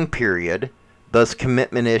time period, does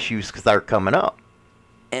commitment issues start coming up?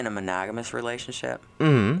 In a monogamous relationship?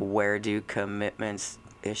 Where do commitments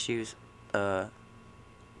issues...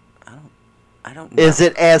 I don't know. Is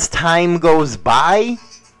it as time goes by?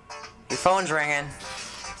 Your phone's ringing.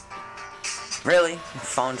 Really? Your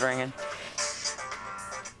phone's ringing?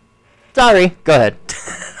 Sorry, go ahead.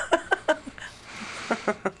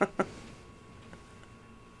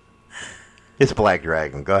 It's Black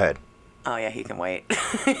Dragon, go ahead. Oh yeah, he can wait.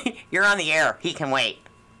 You're on the air, he can wait.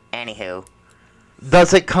 Anywho.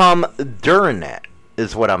 Does it come during that,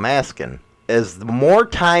 is what I'm asking. As the more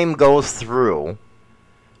time goes through,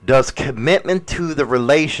 does commitment to the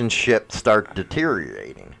relationship start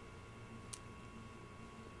deteriorating?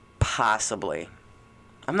 Possibly.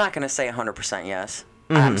 I'm not going to say 100% yes.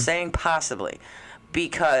 I'm saying possibly.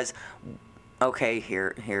 Because, okay,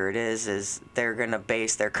 here it is they're going to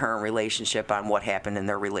base their current relationship on what happened in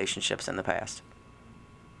their relationships in the past.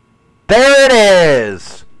 There it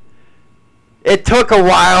is! It took a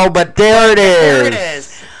while, but there it is! There it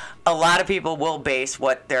is! A lot of people will base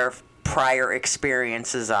what their prior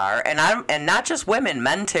experiences are, and not just women,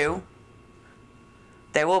 men too.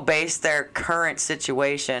 They will base their current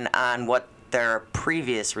situation on what their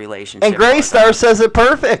previous relationship and Gray Star says it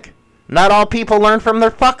perfect. Not all people learn from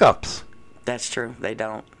their fuck-ups. That's true. They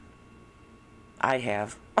don't. I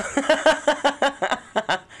have. I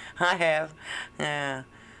have. Yeah.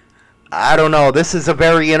 I don't know. This is a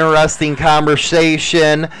very interesting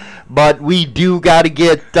conversation, but we do got to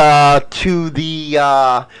get to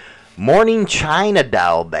the Morning China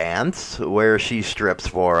Doll dance, where she strips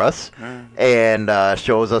for us and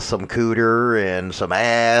shows us some cooter and some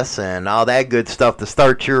ass and all that good stuff to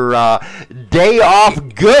start your day off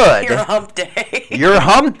good. Your hump day. Your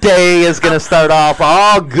hump day is going to start off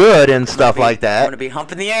all good and stuff like that. I'm going to be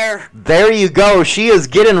humping the air. There you go. She is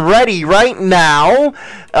getting ready right now.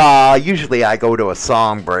 Usually I go to a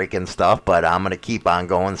song break and stuff, but I'm going to keep on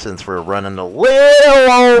going since we're running a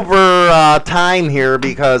little over time here,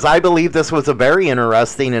 because I believe this was a very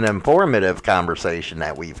interesting and informative conversation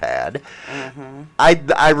that we've had.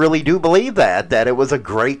 I really do believe that it was a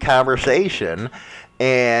great conversation.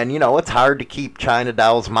 And, it's hard to keep China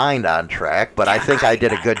Doll's mind on track, but I think I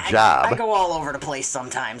did a good job. I go all over the place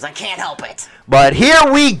sometimes. I can't help it. But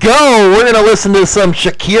here we go. We're going to listen to some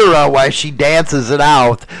Shakira while she dances it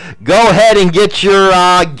out. Go ahead and get your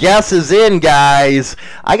guesses in, guys.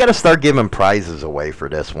 I got to start giving prizes away for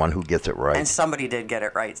this one. Who gets it right? And somebody did get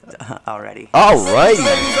it right already. All right.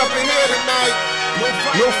 Ladies up in here tonight.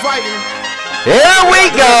 No fighting. Here we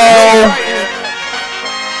go.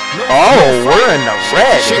 Oh, we're in the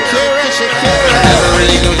red here.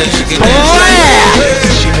 Black.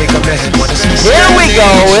 Here we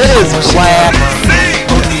go. It is black.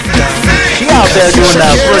 She out there doing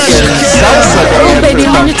that freaking salsa dance. Baby,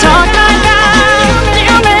 when you talk like that,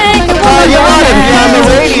 you make a woman You go want to be on the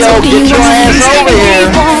mad. radio? Get your ass over here.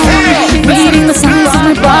 Reading the signs of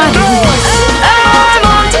my body.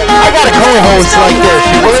 I got a co-host like this.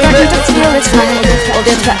 You believe it? Feel it's right. All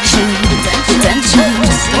the attraction, the tension.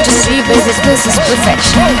 Don't you see, baby, this is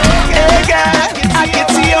perfection.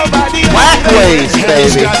 Black ways,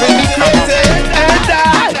 baby.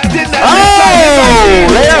 Oh,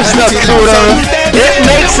 there's the tutor. It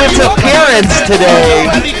makes its appearance today.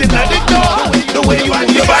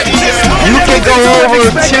 You can go over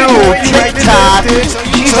to TikTok.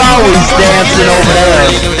 She's always dancing over there.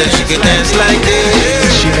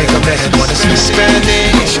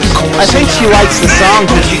 I think she likes the song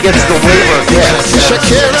because she gets the waiver gift.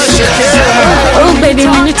 Oh, baby,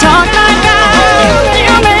 when you talk like that, you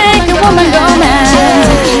make a woman go mad.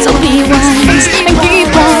 So be wise and keep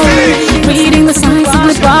on reading the signs of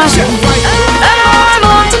my body. I'm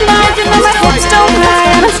on tonight, you know my hips don't lie,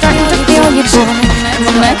 and I'm starting to feel you, boy.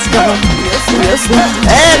 Well, let's go real slow.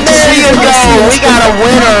 And there you go. We got a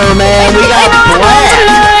winner, man. We got Black.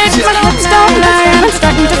 My hips don't lie, and I'm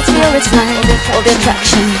starting to feel it's right. All the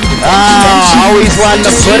attraction. Always wanting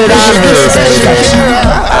to put it on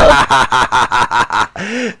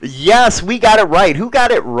her. Yes, we got it right. Who got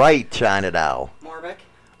it right, China Dow?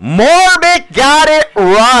 Morbid got it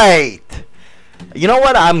right. You know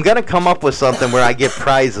what? I'm going to come up with something where I give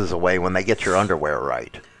prizes away when they get your underwear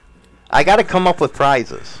right. I got to come up with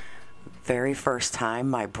prizes. Very first time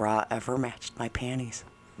my bra ever matched my panties.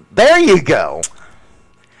 There you go.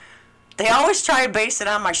 They always try to base it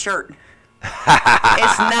on my shirt.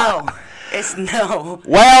 It's no. It's no.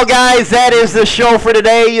 Well, guys, that is the show for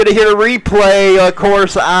today. You'll hear a replay, of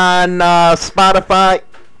course, on Spotify,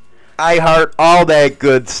 iHeart, all that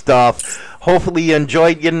good stuff. Hopefully you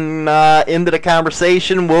enjoyed getting into the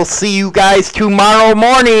conversation. We'll see you guys tomorrow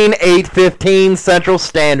morning, 8:15 Central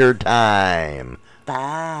Standard Time.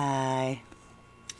 Bye.